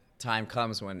time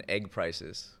comes when egg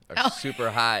prices are super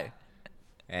high.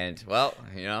 And, well,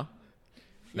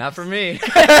 not for me.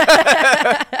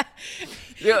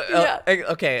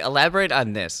 Okay, elaborate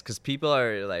on this, because people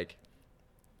are like,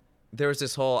 there was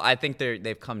this whole, I think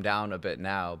they've come down a bit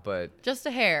now, but. Just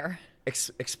a hair.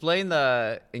 Explain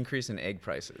the increase in egg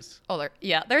prices. Oh,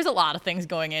 there's a lot of things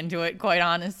going into it, quite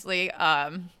honestly.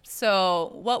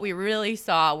 So what we really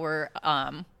saw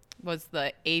was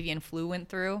the avian flu went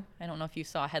through. I don't know if you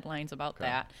saw headlines about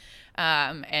that.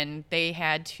 And they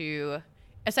had to,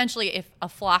 essentially, if a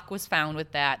flock was found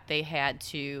with that, they had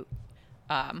to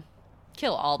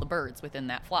kill all the birds within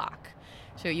that flock.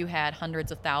 So you had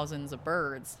hundreds of thousands of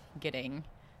birds getting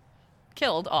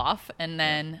killed off, and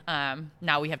then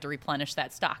now we have to replenish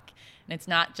that stock. And it's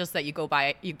not just that you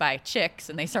buy chicks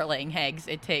and they start laying eggs.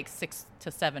 It takes 6 to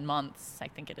 7 months. I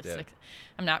think it is 6.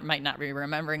 Might not be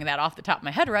remembering that off the top of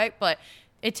my head right, but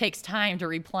it takes time to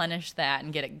replenish that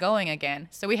and get it going again.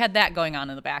 So we had that going on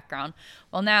in the background.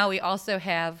 Well, now we also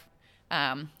have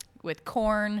with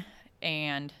corn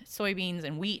and soybeans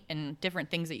and wheat and different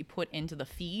things that you put into the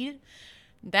feed.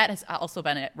 That has also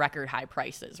been at record high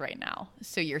prices right now.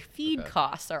 So your feed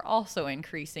costs are also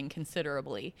increasing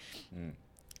considerably.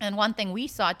 And one thing we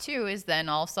saw too is then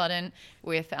all of a sudden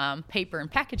with paper and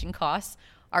packaging costs,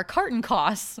 our carton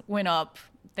costs went up.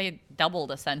 They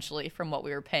doubled essentially from what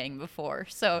we were paying before.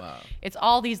 So it's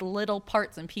all these little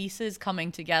parts and pieces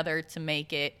coming together to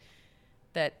make it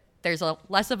that there's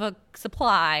less of a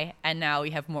supply, and now we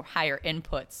have more higher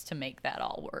inputs to make that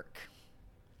all work.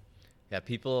 Yeah,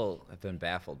 people have been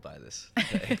baffled by this,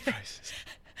 the egg prices.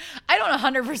 I don't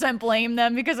 100% blame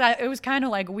them, because it was kind of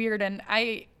like weird, and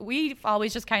we've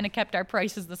always just kind of kept our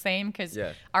prices the same because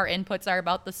our inputs are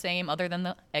about the same other than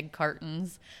the egg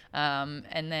cartons.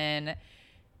 And then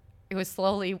it was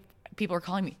slowly, people were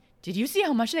calling me, did you see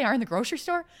how much they are in the grocery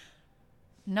store?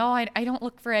 No, I don't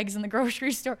look for eggs in the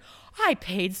grocery store. I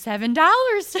paid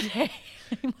 $7 today.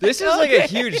 This is like a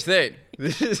huge thing.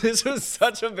 This was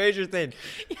such a major thing.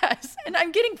 Yes, and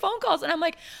I'm getting phone calls, and I'm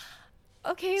like,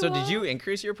 okay. So did you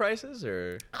increase your prices,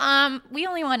 or? We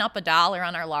only went up $1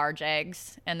 on our large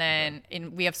eggs, and then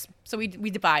we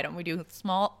divide them. We do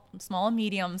small and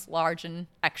mediums, large and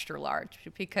extra large,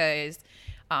 because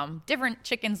different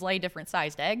chickens lay different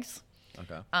sized eggs.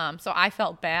 Okay. So I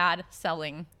felt bad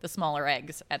selling the smaller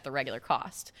eggs at the regular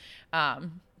cost.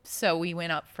 So we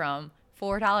went up from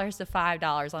 $4 to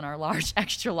 $5 on our large,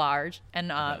 extra large,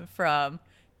 and from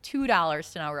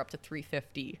 $2 to now we're up to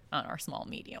 $3.50 on our small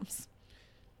mediums.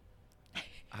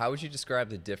 How would you describe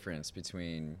the difference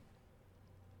between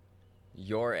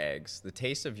your eggs, the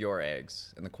taste of your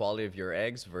eggs, and the quality of your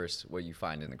eggs versus what you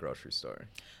find in the grocery store?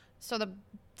 So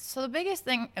the biggest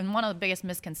thing, and one of the biggest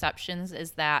misconceptions,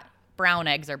 is that brown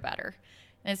eggs are better.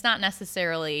 And that's not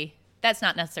necessarily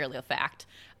a fact.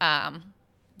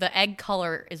 The egg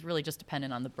color is really just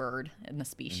dependent on the bird and the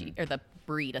species, or the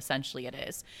breed, essentially it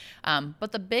is.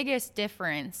 But the biggest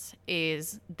difference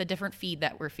is the different feed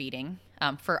that we're feeding.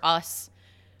 For us,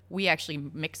 we actually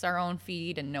mix our own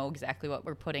feed and know exactly what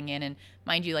we're putting in. And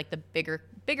mind you, like the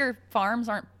bigger farms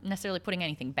aren't necessarily putting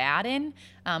anything bad in,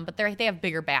 but they have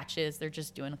bigger batches. They're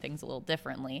just doing things a little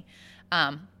differently.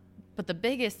 But the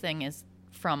biggest thing is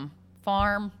from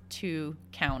farm to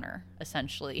counter,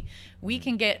 essentially. We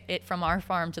can get it from our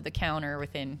farm to the counter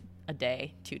within a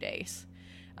day, 2 days.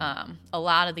 A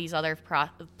lot of these other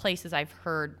places I've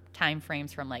heard time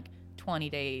frames from like 20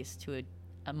 days to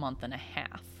a month and a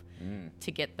half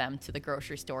to get them to the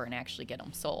grocery store and actually get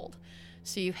them sold.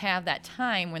 So you have that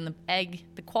time when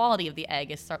the quality of the egg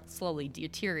is slowly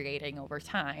deteriorating over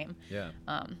time. Yeah.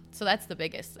 So that's the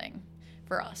biggest thing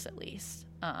for us, at least.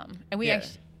 And we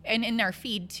actually, and in our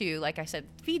feed too, like I said,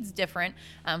 feed's different.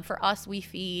 For us, we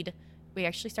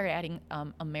actually started adding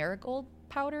a marigold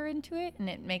powder into it, and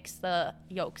it makes the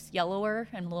yolks yellower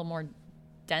and a little more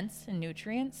dense in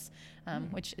nutrients,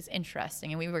 which is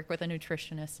interesting. And we work with a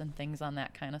nutritionist and things on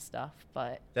that kind of stuff.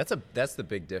 But that's the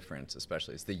big difference,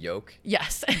 especially. It's the yolk.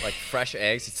 Yes. Like fresh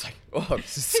eggs, it's like, oh,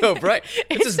 this is so bright.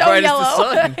 It's as so bright yellow.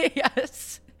 as the sun.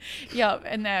 Yes. Yep.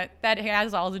 And that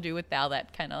has all to do with all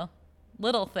that kind of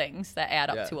little things that add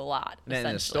up to a lot. And then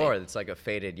in the store, it's like a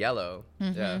faded yellow.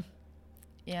 Mm-hmm.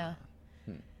 Yeah.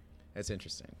 That's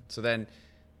interesting. So then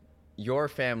your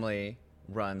family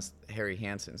runs Harry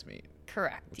Hansen's Meat.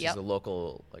 Correct. Which is a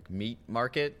local like meat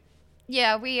market.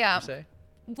 Yeah, we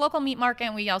local meat market,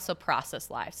 and we also process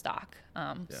livestock.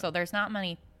 So there's not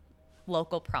many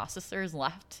local processors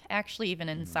left, actually, even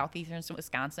in southeastern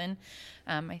Wisconsin.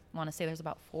 I want to say there's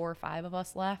about 4 or 5 of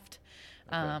us left.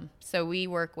 So we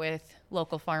work with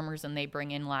local farmers, and they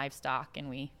bring in livestock, and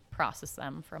we process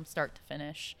them from start to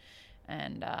finish,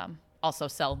 and also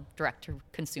sell direct to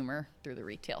consumer through the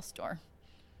retail store.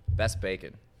 Best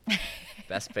bacon.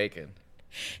 Best bacon.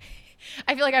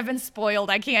 I feel like I've been spoiled.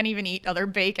 I can't even eat other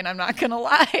bacon. I'm not gonna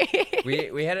lie.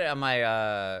 we had it on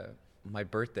my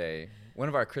birthday. One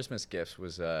of our Christmas gifts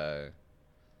was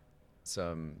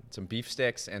some beef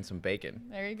sticks and some bacon.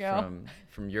 There you go.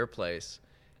 From your place,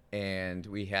 and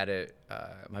we had it.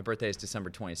 My birthday is December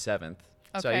 27th,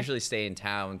 so I usually stay in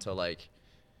town until like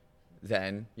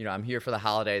then. You know, I'm here for the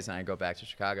holidays, and I go back to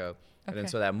Chicago. And then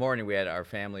so that morning we had our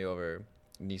family over,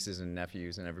 nieces and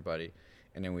nephews and everybody.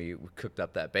 And then we cooked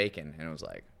up that bacon, and it was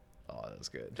like, oh, that was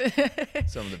good.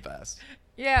 Some of the best.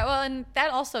 Yeah, well, and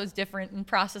that also is different in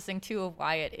processing, too, of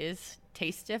why it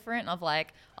tastes different. Of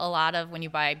like a lot of when you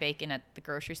buy bacon at the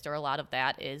grocery store, a lot of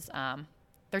that is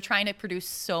they're trying to produce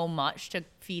so much to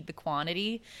feed the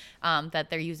quantity that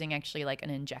they're using actually like an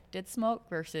injected smoke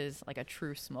versus like a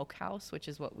true smokehouse, which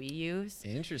is what we use.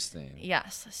 Interesting.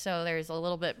 Yes. So there's a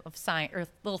little bit of science or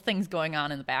little things going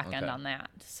on in the back end on that.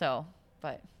 So,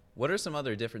 but. What are some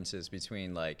other differences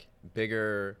between like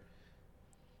bigger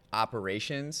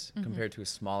operations compared to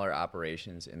smaller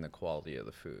operations in the quality of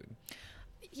the food?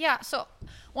 Yeah. So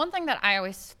one thing that I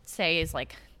always say is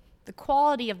like the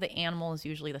quality of the animal is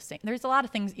usually the same. There's a lot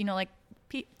of things, you know, like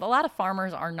a lot of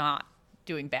farmers are not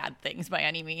doing bad things by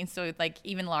any means. So like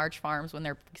even large farms, when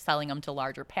they're selling them to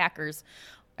larger packers,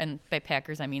 and by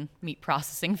packers I mean meat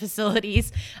processing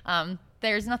facilities,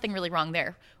 there's nothing really wrong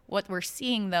there. What we're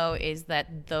seeing, though, is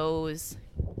that those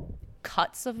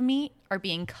cuts of meat are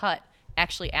being cut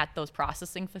actually at those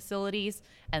processing facilities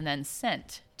and then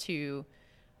sent to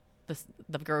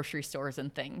the grocery stores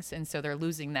and things. And so they're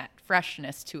losing that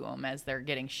freshness to them as they're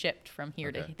getting shipped from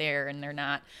here to there, and they're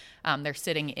not they're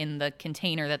sitting in the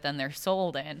container that then they're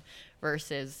sold in,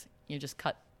 versus you just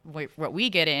cut. What we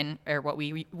get in, or what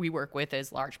we work with,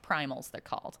 is large primals, they're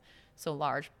called. So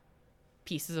large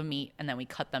pieces of meat, and then we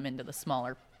cut them into the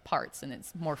smaller parts, and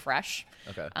it's more fresh.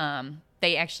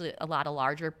 They actually, a lot of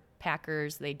larger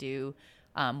packers, they do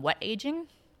wet aging.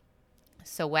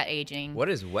 So wet aging. What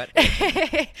is wet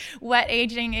aging? Wet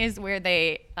aging is where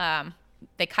they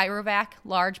cryovac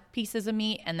large pieces of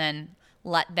meat and then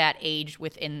let that age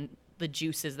within the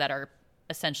juices that are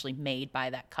essentially made by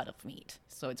that cut of meat.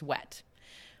 So it's wet.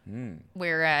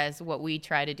 Whereas what we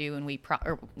try to do when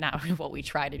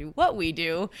what we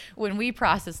do when we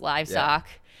process livestock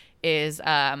is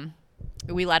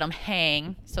we let them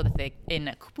hang so that they in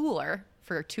a cooler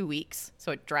for 2 weeks,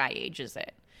 so it dry ages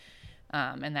it,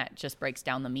 and that just breaks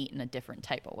down the meat in a different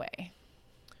type of way.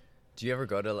 Do you ever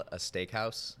go to a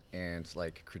steakhouse and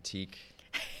like critique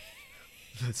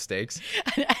the steaks?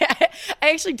 I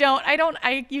actually don't.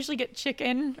 I usually get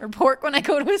chicken or pork when I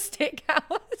go to a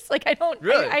steakhouse. Like I don't.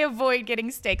 Really? I avoid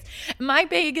getting steaks. My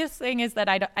biggest thing is that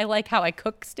I like how I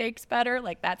cook steaks better.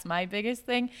 Like that's my biggest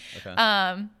thing.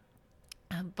 Okay.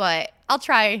 But I'll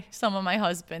try some of my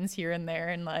husband's here and there,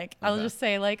 and like I'll just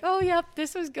say like, oh yep,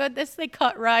 this was good. This they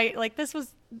cut right. Like this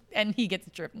was, and he gets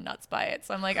driven nuts by it.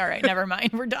 So I'm like, all right, never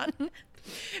mind, we're done.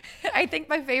 I think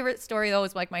my favorite story though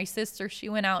is like my sister. She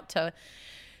went out to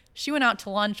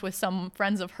lunch with some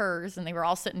friends of hers, and they were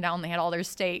all sitting down. They had all their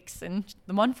steaks, and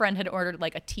the one friend had ordered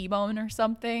like a T-bone or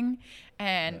something,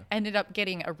 and ended up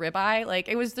getting a ribeye. Like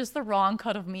it was just the wrong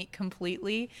cut of meat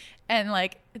completely. And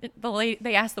like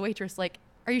they asked the waitress like,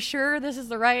 "Are you sure this is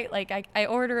the right?" Like I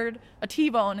ordered a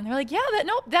T-bone, and they're like, "Yeah,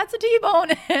 nope, that's a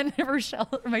T-bone." And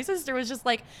Rochelle, my sister, was just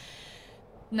like,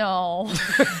 "No."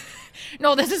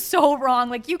 No, this is so wrong.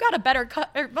 Like, you got a better cut.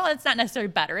 Well, it's not necessarily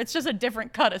better. It's just a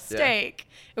different cut of steak.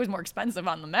 Yeah. It was more expensive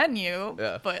on the menu.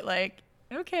 Yeah. But, like,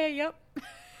 okay, yep.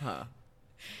 Huh.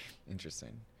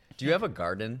 Interesting. Do you have a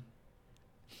garden?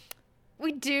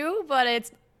 We do, but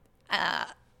it's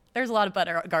there's a lot of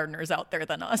better gardeners out there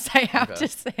than us, I have to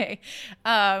say.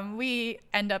 We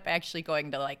end up actually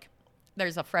going to, like,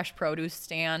 there's a fresh produce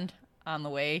stand on the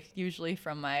way, usually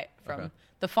from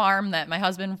the farm that my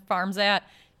husband farms at,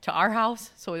 to our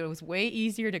house, so it was way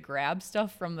easier to grab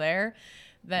stuff from there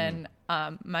than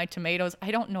my tomatoes. I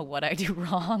don't know what I do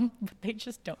wrong, but they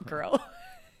just don't grow.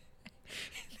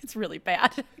 It's really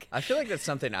bad. I feel like that's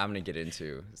something I'm gonna get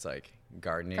into. It's like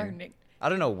gardening. I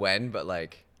don't know when, but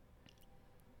like,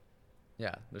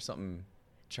 yeah, there's something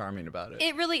charming about it.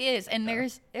 It really is, and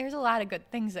there's a lot of good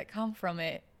things that come from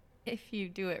it if you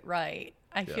do it right.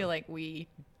 I feel like we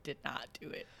did not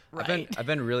do it right. I've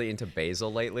been really into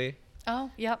basil lately.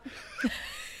 Oh, yep. We'll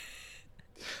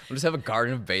just have a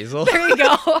garden of basil. There you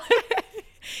go.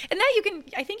 And that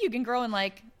I think you can grow in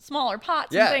like smaller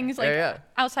pots and things like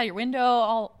outside your window,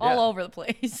 all over the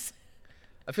place.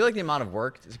 I feel like the amount of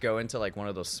work to go into like one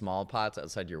of those small pots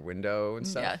outside your window and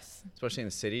stuff, especially in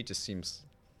the city, just seems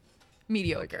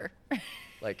mediocre.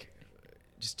 Like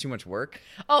just too much work.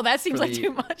 Oh, that seems like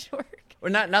too much work.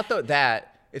 Or not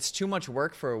that. It's too much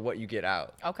work for what you get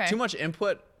out. Okay. Too much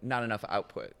input, not enough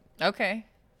output. Okay.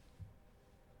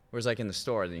 Whereas like in the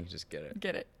store, then you can just get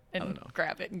it. And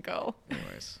grab it and go.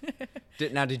 Anyways.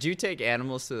 Did you take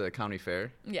animals to the county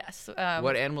fair? Yes.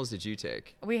 What animals did you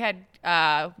take? We had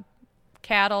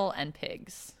cattle and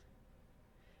pigs.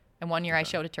 And one year I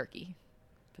showed a turkey.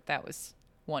 But that was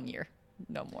 1 year,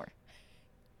 no more.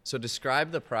 So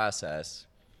describe the process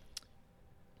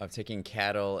of taking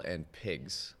cattle and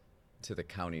pigs to the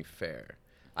county fair.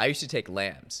 I used to take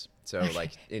lambs. So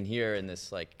like in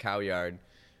this like cow yard,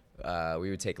 we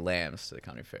would take lambs to the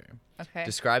county fair. Okay.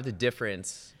 Describe the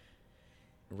difference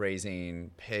raising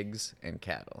pigs and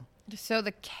cattle. So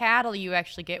the cattle you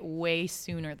actually get way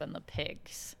sooner than the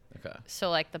pigs. Okay. So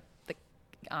like the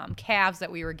calves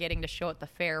that we were getting to show at the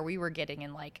fair, we were getting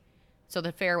in so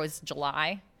the fair was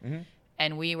July,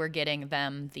 and we were getting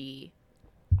them the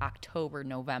October,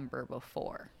 November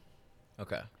before.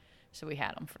 Okay. So we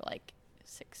had them for like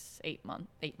 8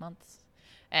 months,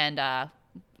 and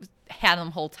had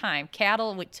them whole time.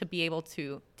 Cattle, to be able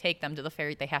to take them to the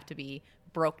fair, they have to be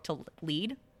broke to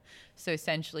lead. So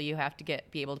essentially, you have to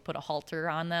be able to put a halter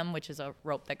on them, which is a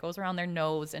rope that goes around their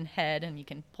nose and head, and you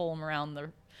can pull them around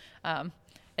the.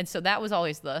 And so that was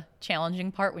always the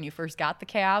challenging part when you first got the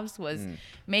calves, was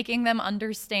making them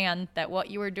understand that what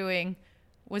you were doing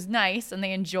was nice and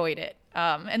they enjoyed it.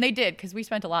 And they did, because we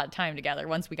spent a lot of time together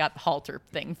once we got the halter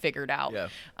thing figured out. Yeah.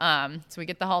 So we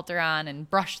get the halter on and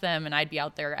brush them, and I'd be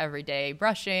out there every day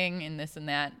brushing and this and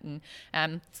that.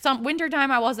 And some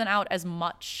wintertime I wasn't out as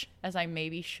much as I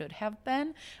maybe should have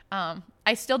been.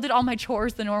 I still did all my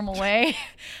chores the normal way.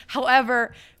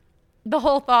 However, the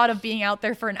whole thought of being out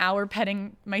there for an hour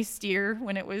petting my steer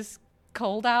when it was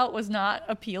cold out was not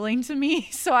appealing to me.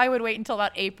 So I would wait until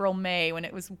about April, May, when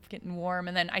it was getting warm,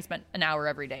 and then I spent an hour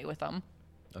every day with them.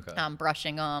 Okay.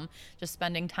 Brushing them, just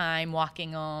spending time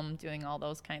walking them, doing all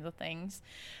those kinds of things.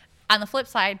 On the flip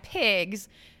side, pigs,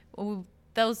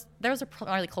 those are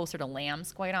probably closer to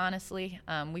lambs, quite honestly.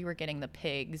 We were getting the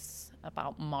pigs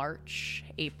about March,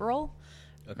 April.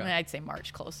 Okay. I'd say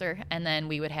March closer. And then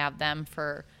we would have them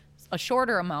for a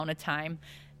shorter amount of time.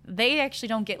 They actually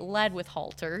don't get led with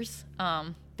halters.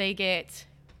 They get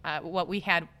what we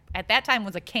had at that time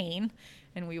was a cane,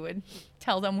 and we would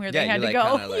tell them where they had you to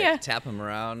go. Kinda, tap them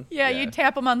around. Yeah, you'd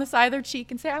tap them on the side of their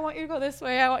cheek and say, I want you to go this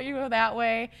way, I want you to go that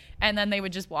way. And then they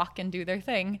would just walk and do their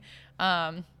thing.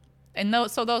 And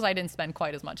those I didn't spend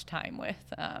quite as much time with.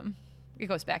 It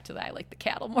goes back to that. I like the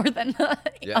cattle more than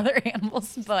the other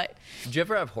animals. But did you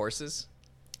ever have horses?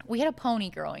 We had a pony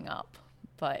growing up.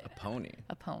 But a pony?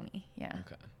 A pony, yeah.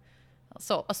 Okay.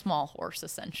 So a small horse,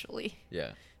 essentially. Yeah.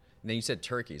 And then you said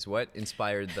turkeys. What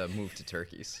inspired the move to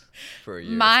turkeys for a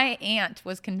year? My aunt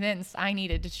was convinced I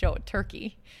needed to show a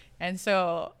turkey. And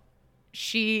so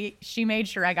she made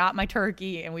sure I got my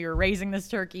turkey, and we were raising this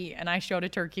turkey, and I showed a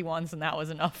turkey once, and that was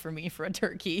enough for me for a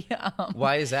turkey.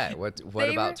 Why is that? What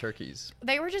about turkeys?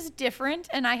 They were just different,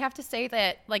 and I have to say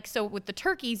that, so with the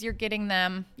turkeys, you're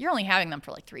only having them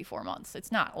for 3-4 months.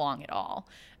 It's not long at all.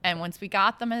 And once we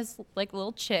got them as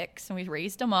little chicks, and we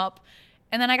raised them up,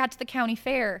 and then I got to the county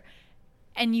fair,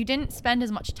 and you didn't spend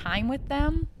as much time with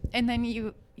them, and then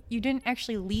you didn't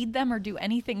actually lead them or do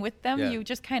anything with them. You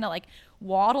just kind of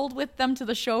waddled with them to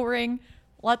the show ring,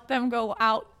 let them go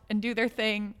out and do their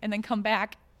thing, and then come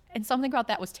back. And something about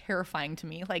that was terrifying to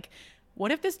me.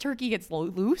 What if this turkey gets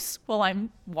loose while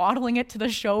I'm waddling it to the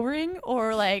show ring?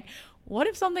 Or what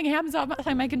if something happens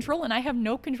outside my control and I have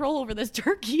no control over this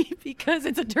turkey because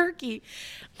it's a turkey?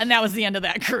 And that was the end of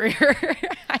that career.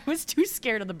 I was too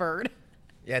scared of the bird.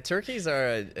 Yeah, turkeys are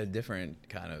a different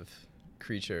kind of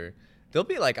creature. They'll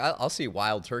be I'll see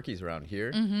wild turkeys around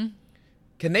here. Mm-hmm.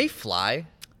 Can they fly?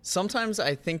 Sometimes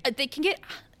I think they can get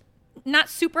not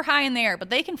super high in the air, but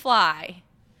they can fly.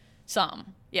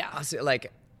 Some, yeah. I'll see,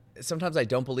 sometimes I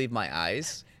don't believe my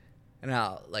eyes, and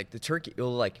how the turkey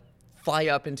will fly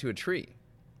up into a tree.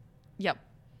 Yep.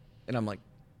 And I'm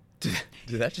did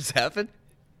that just happen?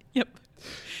 Yep.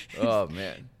 Oh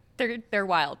man. They're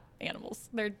wild animals.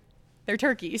 They're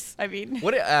turkeys. I mean.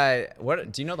 What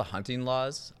do you know the hunting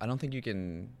laws? I don't think you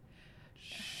can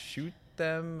shoot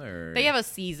them, or they have a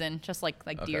season, just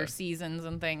like deer seasons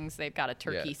and things. They've got a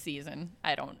turkey season.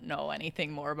 I don't know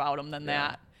anything more about them than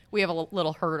that. We have a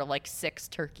little herd of 6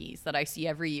 turkeys that I see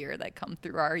every year that come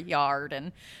through our yard,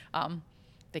 and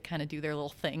they kind of do their little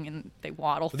thing and they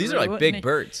waddle through. These are big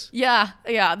birds. Yeah,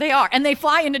 they are, and they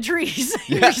fly into trees.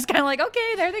 You're just kind of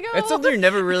okay, there they go. It's something you're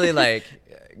never really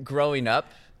growing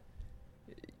up.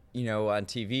 On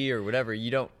TV or whatever,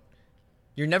 you're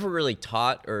never really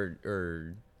taught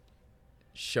or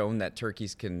shown that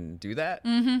turkeys can do that.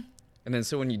 Mm-hmm. And then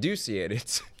so when you do see it,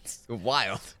 it's a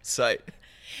wild sight.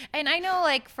 And I know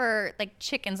for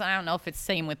chickens, I don't know if it's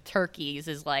same with turkeys,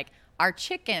 is our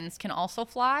chickens can also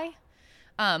fly,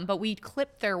 but we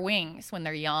clip their wings when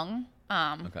they're young.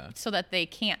 So that they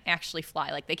can't actually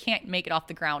fly. They can't make it off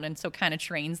the ground, and so kind of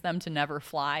trains them to never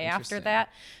fly after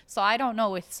that. So I don't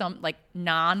know with some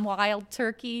non-wild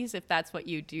turkeys if that's what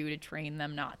you do to train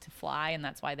them not to fly, and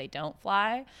that's why they don't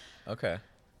fly. Okay.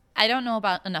 I don't know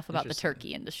enough about the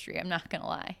turkey industry. I'm not gonna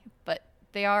lie, but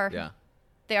they are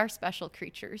special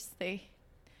creatures. They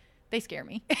scare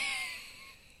me.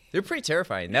 They're pretty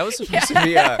terrifying. That was supposed to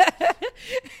be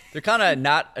they're kind of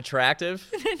not attractive.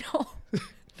 No.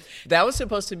 That was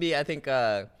supposed to be, I think,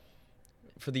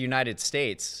 for the United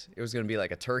States, it was going to be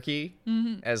a turkey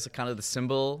as kind of the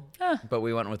symbol, but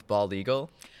we went with bald eagle.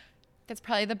 That's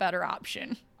probably the better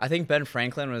option. I think Ben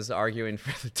Franklin was arguing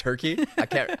for the turkey.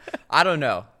 I don't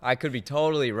know. I could be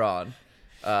totally wrong,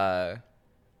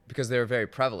 because they're very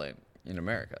prevalent in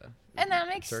America. And that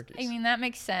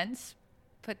makes sense,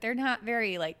 but they're not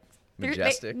very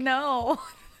majestic. No,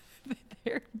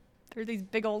 they're these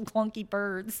big old clunky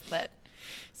birds that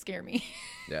scare me.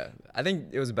 Yeah, I think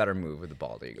it was a better move with the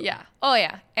bald eagle. Yeah. Oh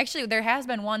yeah. Actually, there has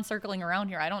been one circling around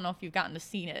here. I don't know if you've gotten to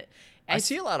see it. I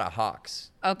see a lot of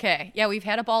hawks. Okay. Yeah, we've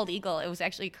had a bald eagle. It was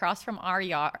actually across from our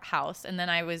house, and then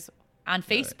I was on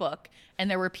Facebook,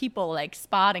 and there were people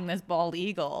spotting this bald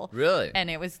eagle. Really? And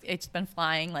it's been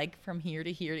flying from here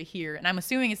to here to here, and I'm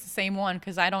assuming it's the same one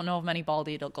because I don't know of many bald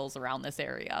eagles around this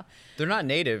area. They're not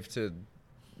native to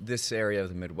this area of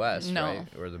the Midwest, no. right?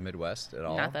 Or the Midwest at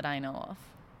all? Not that I know of.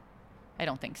 I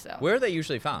don't think so. Where are they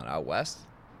usually found? Out west?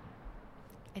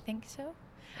 I think so.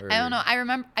 Or I don't know. I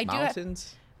remember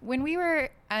mountains? When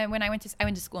I went to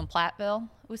school in Platteville,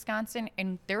 Wisconsin,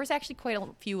 and there was actually quite a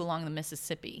few along the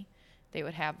Mississippi. They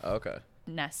would have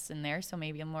nests in there, so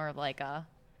maybe more of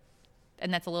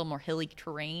and that's a little more hilly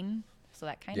terrain, so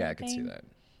that kind of thing. Yeah, I could see that.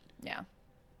 Yeah.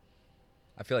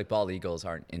 I feel like bald eagles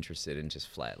aren't interested in just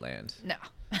flat land. No.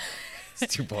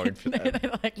 It's too boring for them.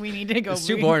 They're we need to go. It's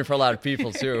too boring for a lot of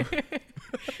people, too.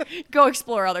 Go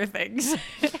explore other things.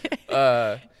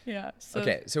 Yeah. So,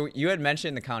 okay, so you had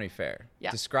mentioned the county fair.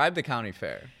 Yeah. Describe the county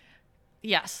fair.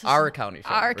 Yes. Our county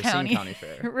fair. Our Racine County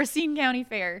Fair. Racine County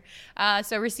Fair.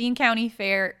 So Racine County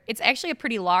Fair, it's actually a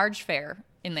pretty large fair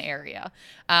in the area.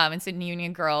 It's in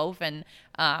Union Grove, and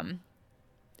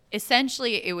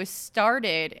essentially it was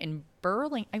started in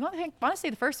Burlington. I want to say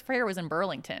the first fair was in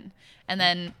Burlington, and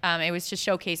then it was to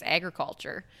showcase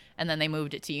agriculture, and then they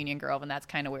moved it to Union Grove, and that's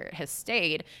kind of where it has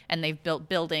stayed. And they've built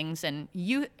buildings, and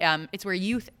youth. It's where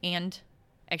youth and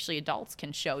actually adults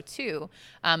can show too.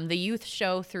 The youth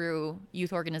show through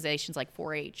youth organizations like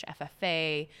 4-H,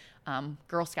 FFA,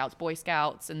 Girl Scouts, Boy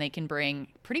Scouts, and they can bring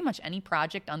pretty much any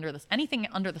project anything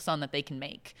under the sun that they can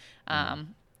make,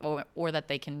 or that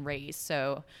they can raise.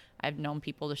 So I've known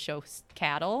people to show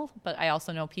cattle, but I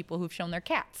also know people who've shown their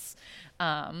cats,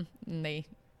 and they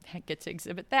get to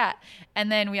exhibit that.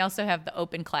 And then we also have the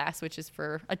open class, which is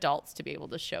for adults to be able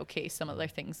to showcase some of their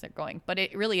things they're going. But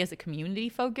it really is a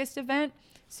community-focused event.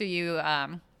 So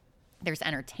there's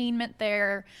entertainment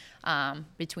there,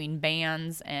 between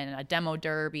bands and a demo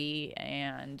derby,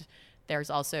 and there's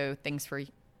also things for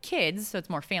kids, so it's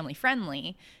more family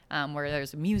friendly, where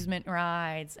there's amusement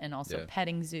rides and also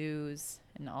petting zoos,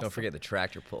 and also don't forget the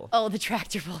tractor pull. Oh, the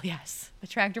tractor pull, yes, the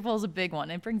tractor pull is a big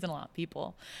one. It brings in a lot of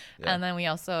people. And then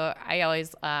I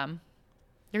always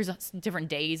there's different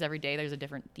days every day. There's a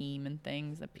different theme and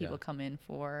things that people come in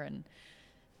for, and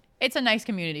it's a nice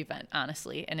community event,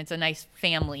 honestly, and it's a nice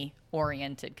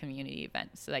family-oriented community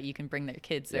event, so that you can bring their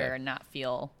kids there and not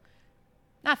feel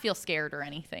scared or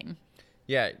anything.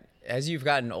 Yeah, as you've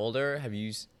gotten older, have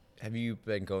you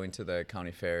been going to the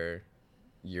county fair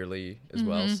yearly as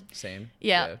well? Same.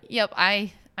 Yeah. Yep.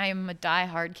 I am a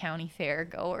diehard county fair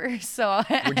goer. So.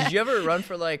 Did you ever run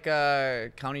for like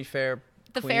county fair?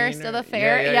 The fairest of the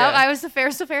fair. Yeah, I was the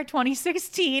fairest of fair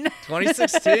 2016.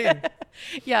 2016.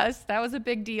 Yes, that was a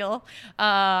big deal.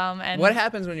 And what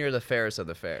happens when you're the fairest of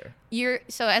the fair?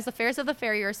 So as the fairest of the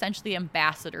fair, you're essentially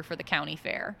ambassador for the county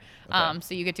fair. Okay.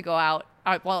 So you get to go out.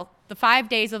 The 5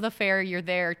 days of the fair, you're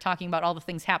there talking about all the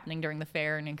things happening during the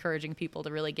fair and encouraging people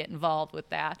to really get involved with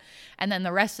that. And then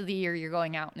the rest of the year, you're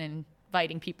going out and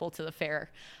inviting people to the fair.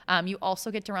 You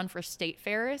also get to run for state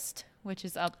fairest, which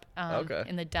is up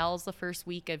in the Dells the first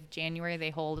week of January. They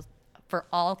hold for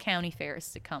all county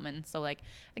fairs to come in. So I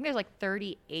think there's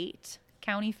 38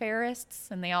 county fairists,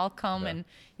 and they all come and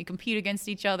you compete against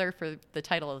each other for the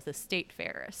title of the state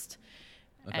fairest.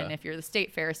 Okay. And if you're the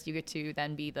state fairest, you get to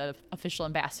then be the official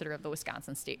ambassador of the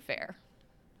Wisconsin State Fair.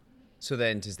 So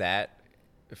then does that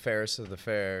fairest of the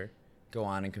fair go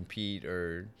on and compete,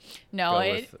 or no,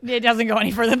 it doesn't go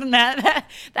any further than that.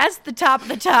 That's the top of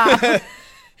the top.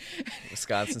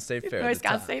 Wisconsin State Fair.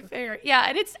 Wisconsin State Fair. Yeah,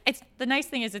 and it's the nice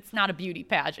thing is it's not a beauty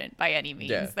pageant by any means.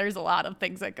 Yeah. There's a lot of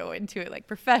things that go into it, like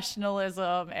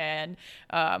professionalism and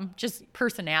just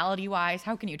personality-wise.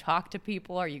 How can you talk to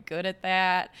people? Are you good at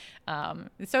that?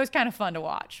 So it's kind of fun to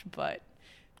watch, but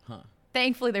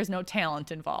thankfully there's no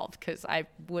talent involved, because I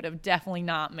would have definitely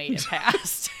not made it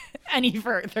past any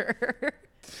further.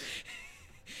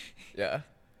 Yeah.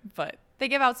 But they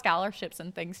give out scholarships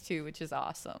and things too, which is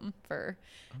awesome for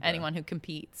anyone who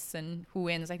competes and who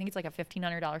wins. I think it's like a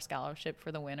 $1,500 scholarship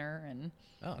for the winner. And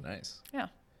oh, nice. Yeah.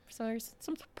 So there's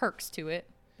some perks to it.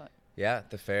 But yeah,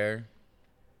 the fair,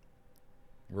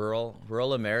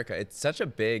 rural America. It's such a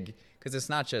big, because it's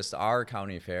not just our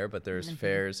county fair, but there's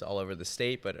fairs all over the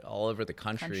state, but all over the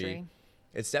country.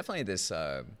 It's definitely this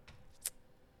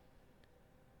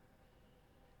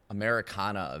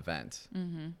Americana event.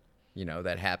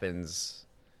 That happens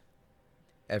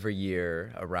every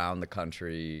year around the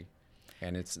country,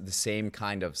 and it's the same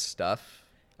kind of stuff,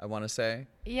 I want to say.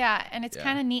 Yeah, and it's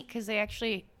kind of neat because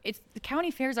the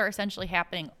county fairs are essentially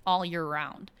happening all year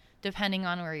round, depending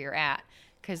on where you're at.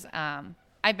 Because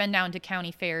I've been down to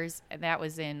county fairs, and that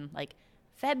was in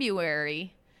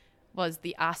February was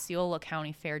the Osceola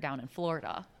County Fair down in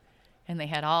Florida, and they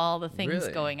had all the things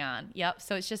going on. Yep,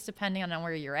 so it's just depending on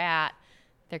where you're at,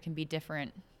 there can be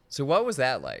different. So what was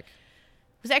that like?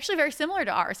 It was actually very similar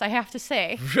to ours, I have to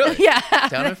say. Really? Yeah.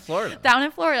 Down in Florida. Down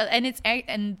in Florida,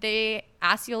 and the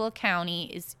Osceola County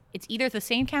it's either the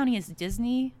same county as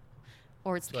Disney,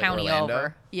 or it's the county Orlando?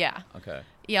 over. Yeah. Okay.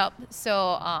 Yep.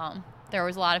 So there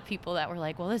was a lot of people that were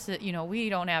like, well, this is, we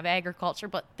don't have agriculture,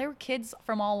 but there were kids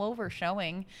from all over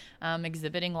showing,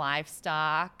 exhibiting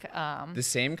livestock. The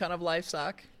same kind of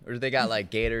livestock? Or they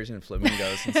got gators and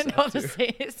flamingos and stuff? No,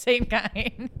 the same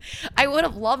kind. I would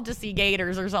have loved to see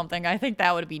gators or something. I think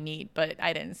that would be neat, but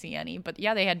I didn't see any. But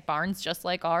yeah, they had barns just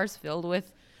like ours filled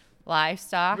with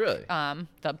livestock. Really?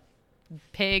 The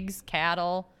pigs,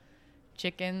 cattle,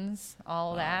 chickens,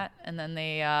 all that. And then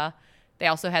they They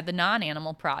also had the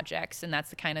non-animal projects, and that's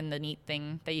the kind of the neat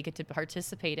thing that you get to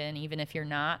participate in, even if you're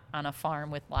not on a farm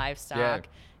with livestock,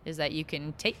 is that you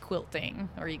can take quilting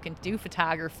or you can do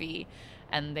photography,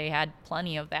 and they had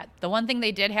plenty of that. The one thing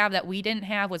they did have that we didn't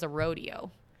have was a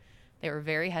rodeo. They were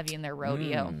very heavy in their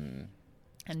rodeo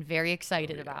and very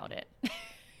excited about it.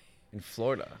 In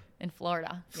Florida. In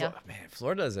Florida, yeah. Man,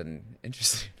 Florida is an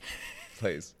interesting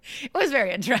place. It was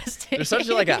very interesting. There's such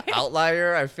like an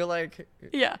outlier. I feel like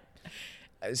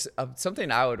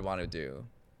something I would want to do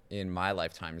in my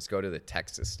lifetime is go to the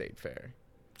Texas State Fair.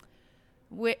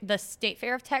 The State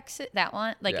Fair of Texas, that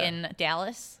one, like in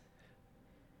Dallas?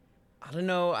 I don't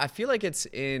know. I feel like it's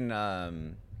in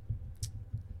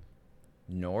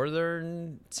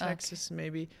northern Texas,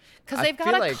 maybe. Because they've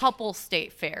got a couple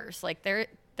state fairs. Like they're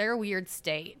a weird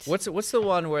state. What's the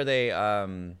one where they?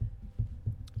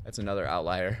 That's another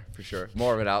outlier for sure.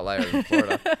 More of an outlier than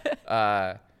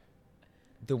Florida.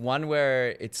 The one where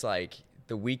it's like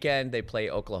the weekend they play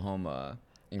Oklahoma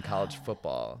in college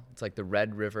football. It's like the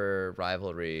Red River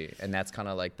rivalry, and that's kind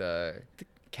of like the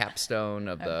capstone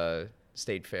of the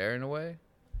state fair in a way.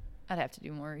 I'd have to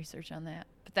do more research on that,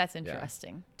 but that's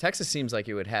interesting. Yeah. Texas seems like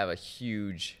it would have a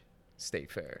huge state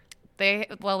fair. They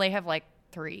have like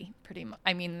 3 pretty much.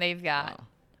 I mean, they've got,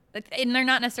 and they're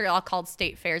not necessarily all called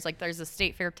state fairs. Like there's a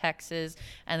State Fair of Texas,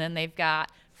 and then they've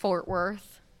got Fort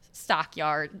Worth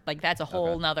Stockyard. Like that's a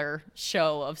whole nother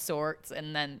show of sorts.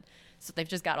 And then, so they've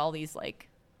just got all these like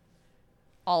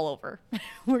all over,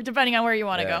 depending on where you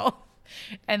want to go.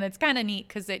 And it's kind of neat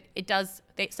because it does,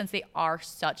 since they are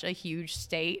such a huge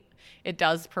state, it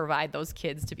does provide those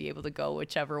kids to be able to go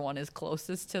whichever one is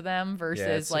closest to them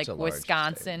versus like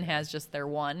Wisconsin has just their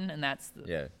one, and that's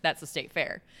the state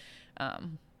fair.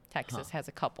 Texas has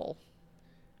a couple.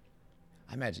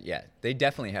 I imagine, they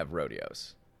definitely have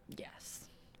rodeos. Yes.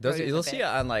 You'll see it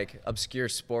on like obscure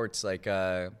sports, like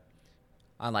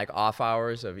on like off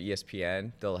hours of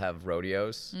ESPN, they'll have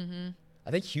rodeos. Mm-hmm. I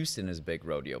think Houston is a big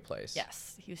rodeo place.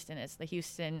 Yes, Houston is.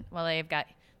 They've got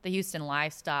the Houston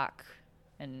Livestock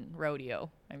and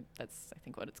Rodeo. That's, I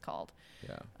think, what it's called.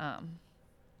 Yeah.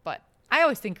 But I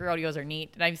always think rodeos are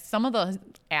neat. And some of the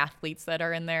athletes that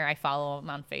are in there, I follow them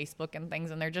on Facebook and things,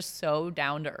 and they're just so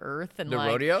down to earth. And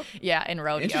rodeo? Yeah, in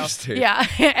rodeo. Interesting. Yeah,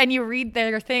 and you read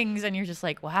their things, and you're just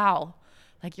like, wow,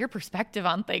 like your perspective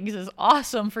on things is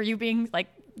awesome for you being like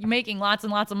making lots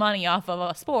and lots of money off of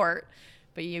a sport.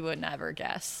 But you would never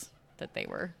guess that they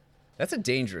were. That's a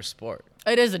dangerous sport.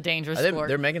 It is a dangerous sport.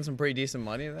 They're making some pretty decent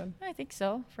money then? I think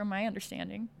so, from my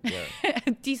understanding. Yeah.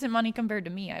 Decent money compared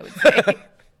to me, I would say.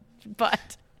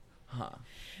 But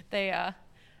I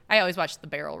always watched the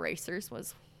barrel racers.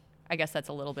 I guess that's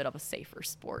a little bit of a safer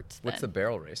sport. What's the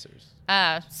barrel racers?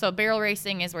 So barrel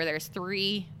racing is where there's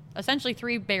essentially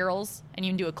three barrels, and you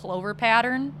can do a clover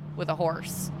pattern with a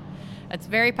horse. It's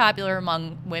very popular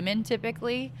among women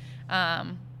typically.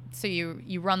 So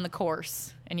you run the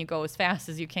course and you go as fast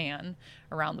as you can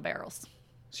around the barrels.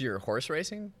 So you're horse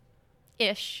racing?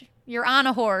 Ish. You're on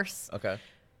a horse. Okay.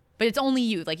 But it's only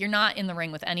you. Like you're not in the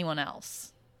ring with anyone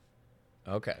else.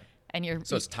 Okay. And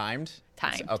so it's timed?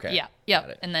 Timed. Okay. Yeah.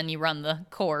 Yep. And then you run the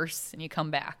course and you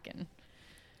come back and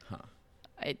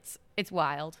it's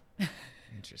wild.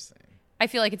 Interesting. I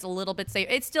feel like it's a little bit safe.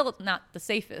 It's still not the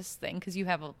safest thing because you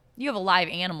have a live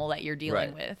animal that you're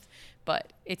dealing with,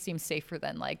 but it seems safer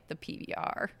than like the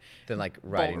PBR. Than like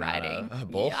riding a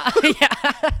bull?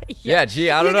 Yeah. Yeah, gee,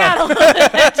 I don't know. Got a little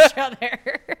bit extra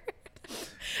there.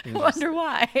 I wonder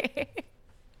why.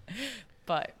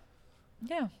 But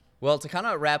yeah. Well, to kind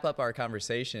of wrap up our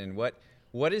conversation,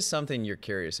 what is something you're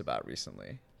curious about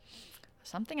recently?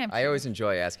 I always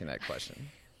enjoy asking that question.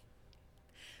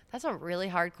 That's a really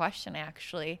hard question,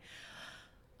 actually.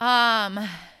 We've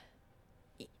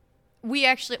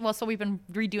been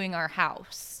redoing our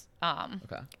house.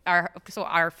 Okay.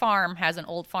 Our farm has an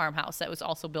old farmhouse that was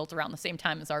also built around the same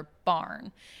time as our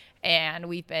barn, and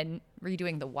we've been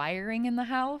redoing the wiring in the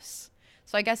house.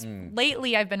 So I guess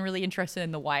lately I've been really interested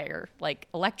in the wire, like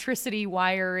electricity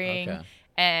wiring,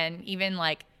 and even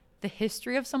like the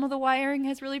history of some of the wiring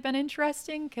has really been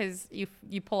interesting because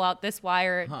you pull out this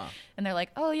wire and they're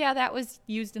like, oh yeah, that was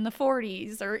used in the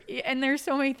 40s, and there's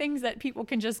so many things that people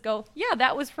can just go, yeah,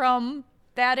 that was from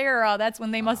that era. That's when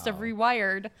they must have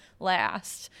rewired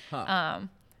last.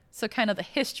 So kind of the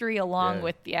history along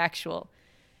with the actual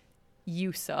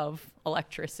use of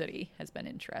electricity has been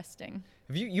interesting.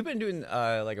 Have you've been doing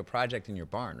like a project in your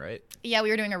barn, right? Yeah,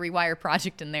 we were doing a rewire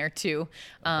project in there too.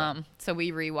 So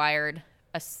we rewired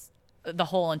the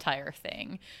whole entire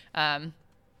thing. I'm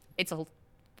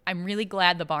really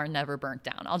glad the barn never burnt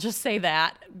down. I'll just say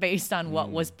that based on what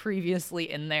was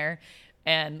previously in there.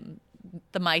 And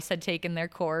the mice had taken their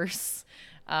course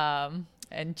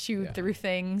and chewed through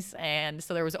things. And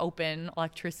so there was open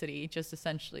electricity just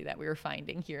essentially that we were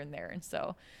finding here and there. And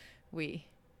so we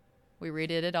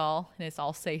redid it all, and it's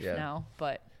all safe now.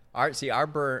 But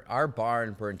our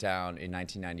barn burnt down in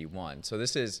 1991. So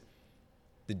this is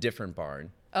the different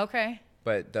barn. Okay.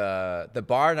 But the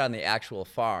barn on the actual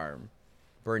farm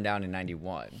burned down in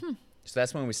 91. So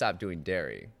that's when we stopped doing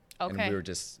dairy. Okay. And we were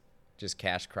just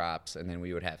cash crops, and then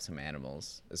we would have some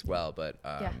animals as well. But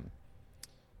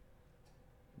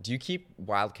do you keep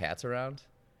wild cats around?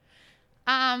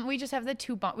 We just have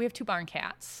we have two barn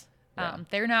cats.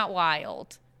 They're not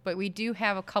wild, but we do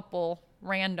have a couple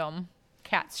random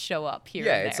cats show up here.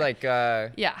 Yeah, and it's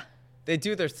there. like they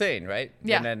do their thing, right?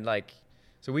 Yeah. And then like,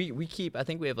 so we keep, I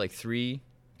think we have like 3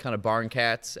 kind of barn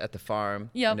cats at the farm.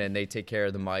 Yep. And then they take care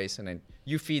of the mice, and then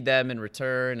you feed them in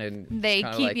return, and they it's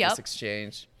kind of keep like this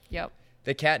exchange. Yep.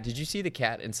 The cat, did you see the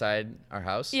cat inside our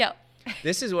house? Yep.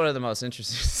 This is one of the most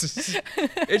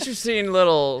interesting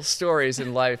little stories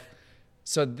in life.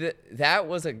 So that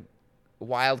was a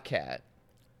wild cat.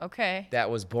 Okay. That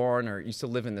was born or used to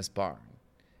live in this barn.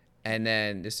 And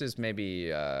then this is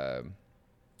maybe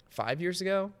 5 years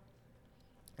ago.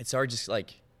 It started just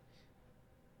like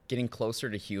getting closer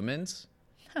to humans.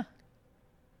 Huh.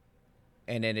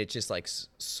 And then it just like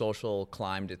social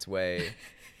climbed its way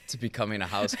to becoming a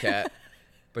house cat.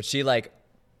 But she like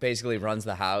basically runs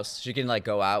the house. She can like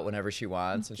go out whenever she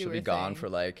wants, and she'll be gone for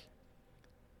like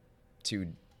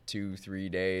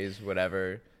 2-3 days,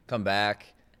 whatever. Come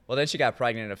back. Well, then she got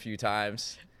pregnant a few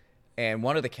times, and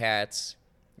one of the cats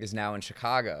is now in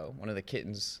Chicago. One of the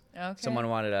kittens. Okay. Someone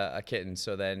wanted a kitten,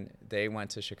 so then they went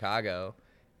to Chicago,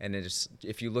 and it just,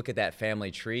 if you look at that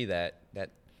family tree,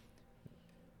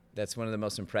 that's one of the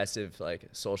most impressive like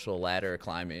social ladder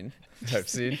climbing I've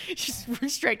seen. We're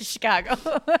straight to Chicago.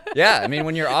 Yeah, I mean,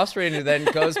 when your offspring then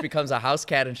becomes a house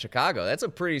cat in Chicago, that's a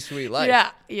pretty sweet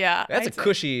life. Yeah. That's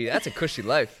a cushy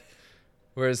life.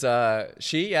 Whereas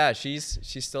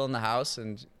she's still in the house,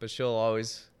 but she'll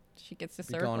always she gets to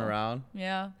be going around.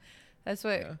 Yeah, that's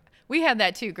what we had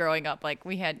that too growing up. Like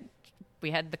we had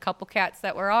the couple cats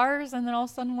that were ours, and then all of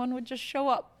a sudden one would just show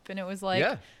up, and it was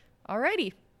like,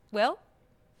 alrighty, well,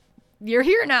 you're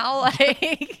here now.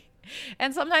 Like,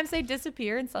 and sometimes they'd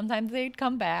disappear, and sometimes they'd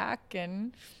come back,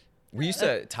 and we used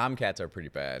to tomcats are pretty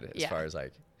bad as far as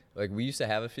like we used to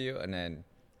have a few, and then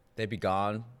they'd be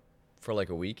gone for like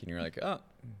a week, and you're like, oh.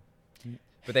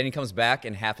 But then he comes back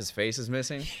and half his face is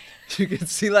missing. You can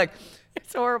see like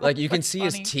it's horrible. Like you can see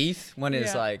his teeth when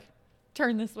it's like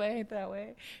turn this way, that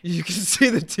way. You can see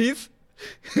the teeth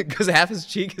because half his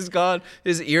cheek is gone,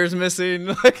 his ear's missing.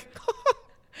 Like,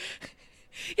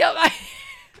 yeah,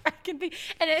 I can be,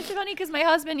 and it's funny because my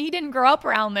husband, he didn't grow up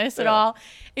around this at all,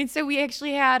 and so we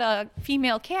actually had a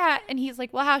female cat, and he's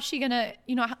like, well, how's she gonna,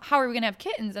 how are we gonna have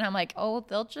kittens? And I'm like, oh,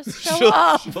 they'll just show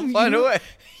up. She'll find a way.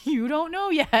 You don't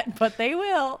know yet, but they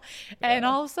will. And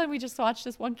all of a sudden we just watched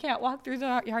this one cat walk through the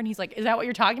yard, and he's like, is that what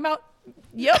you're talking about?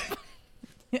 Yep.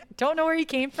 Don't know where he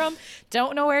came from,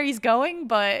 don't know where he's going,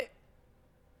 but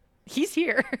he's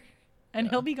here and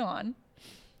he'll be gone,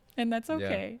 and that's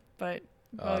okay. But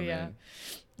man.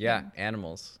 Yeah,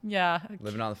 animals. Yeah.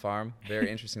 Living on the farm.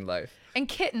 Very interesting life. And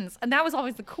kittens. And that was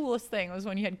always the coolest thing, was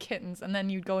when you had kittens, and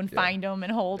then you'd go and find them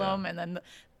and hold them, and then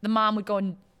the mom would go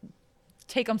and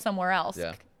take them somewhere else.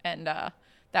 Yeah. And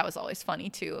that was always funny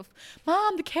too.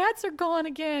 Mom, the cats are gone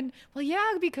again. Well,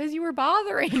 yeah, because you were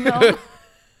bothering them.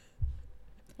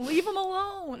 Leave them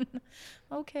alone.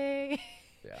 Okay.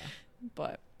 Yeah.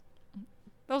 But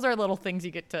those are little things you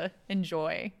get to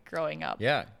enjoy growing up.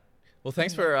 Yeah. Well,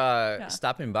 thanks for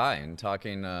stopping by and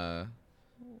talking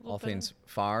all things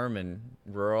farm and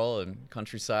rural and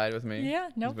countryside with me. Yeah,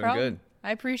 no it's been problem. Good.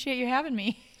 I appreciate you having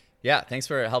me. Yeah, thanks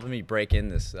for helping me break in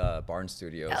this barn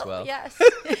studio as well. Yes.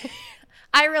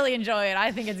 I really enjoy it.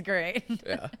 I think it's great.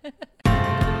 Yeah.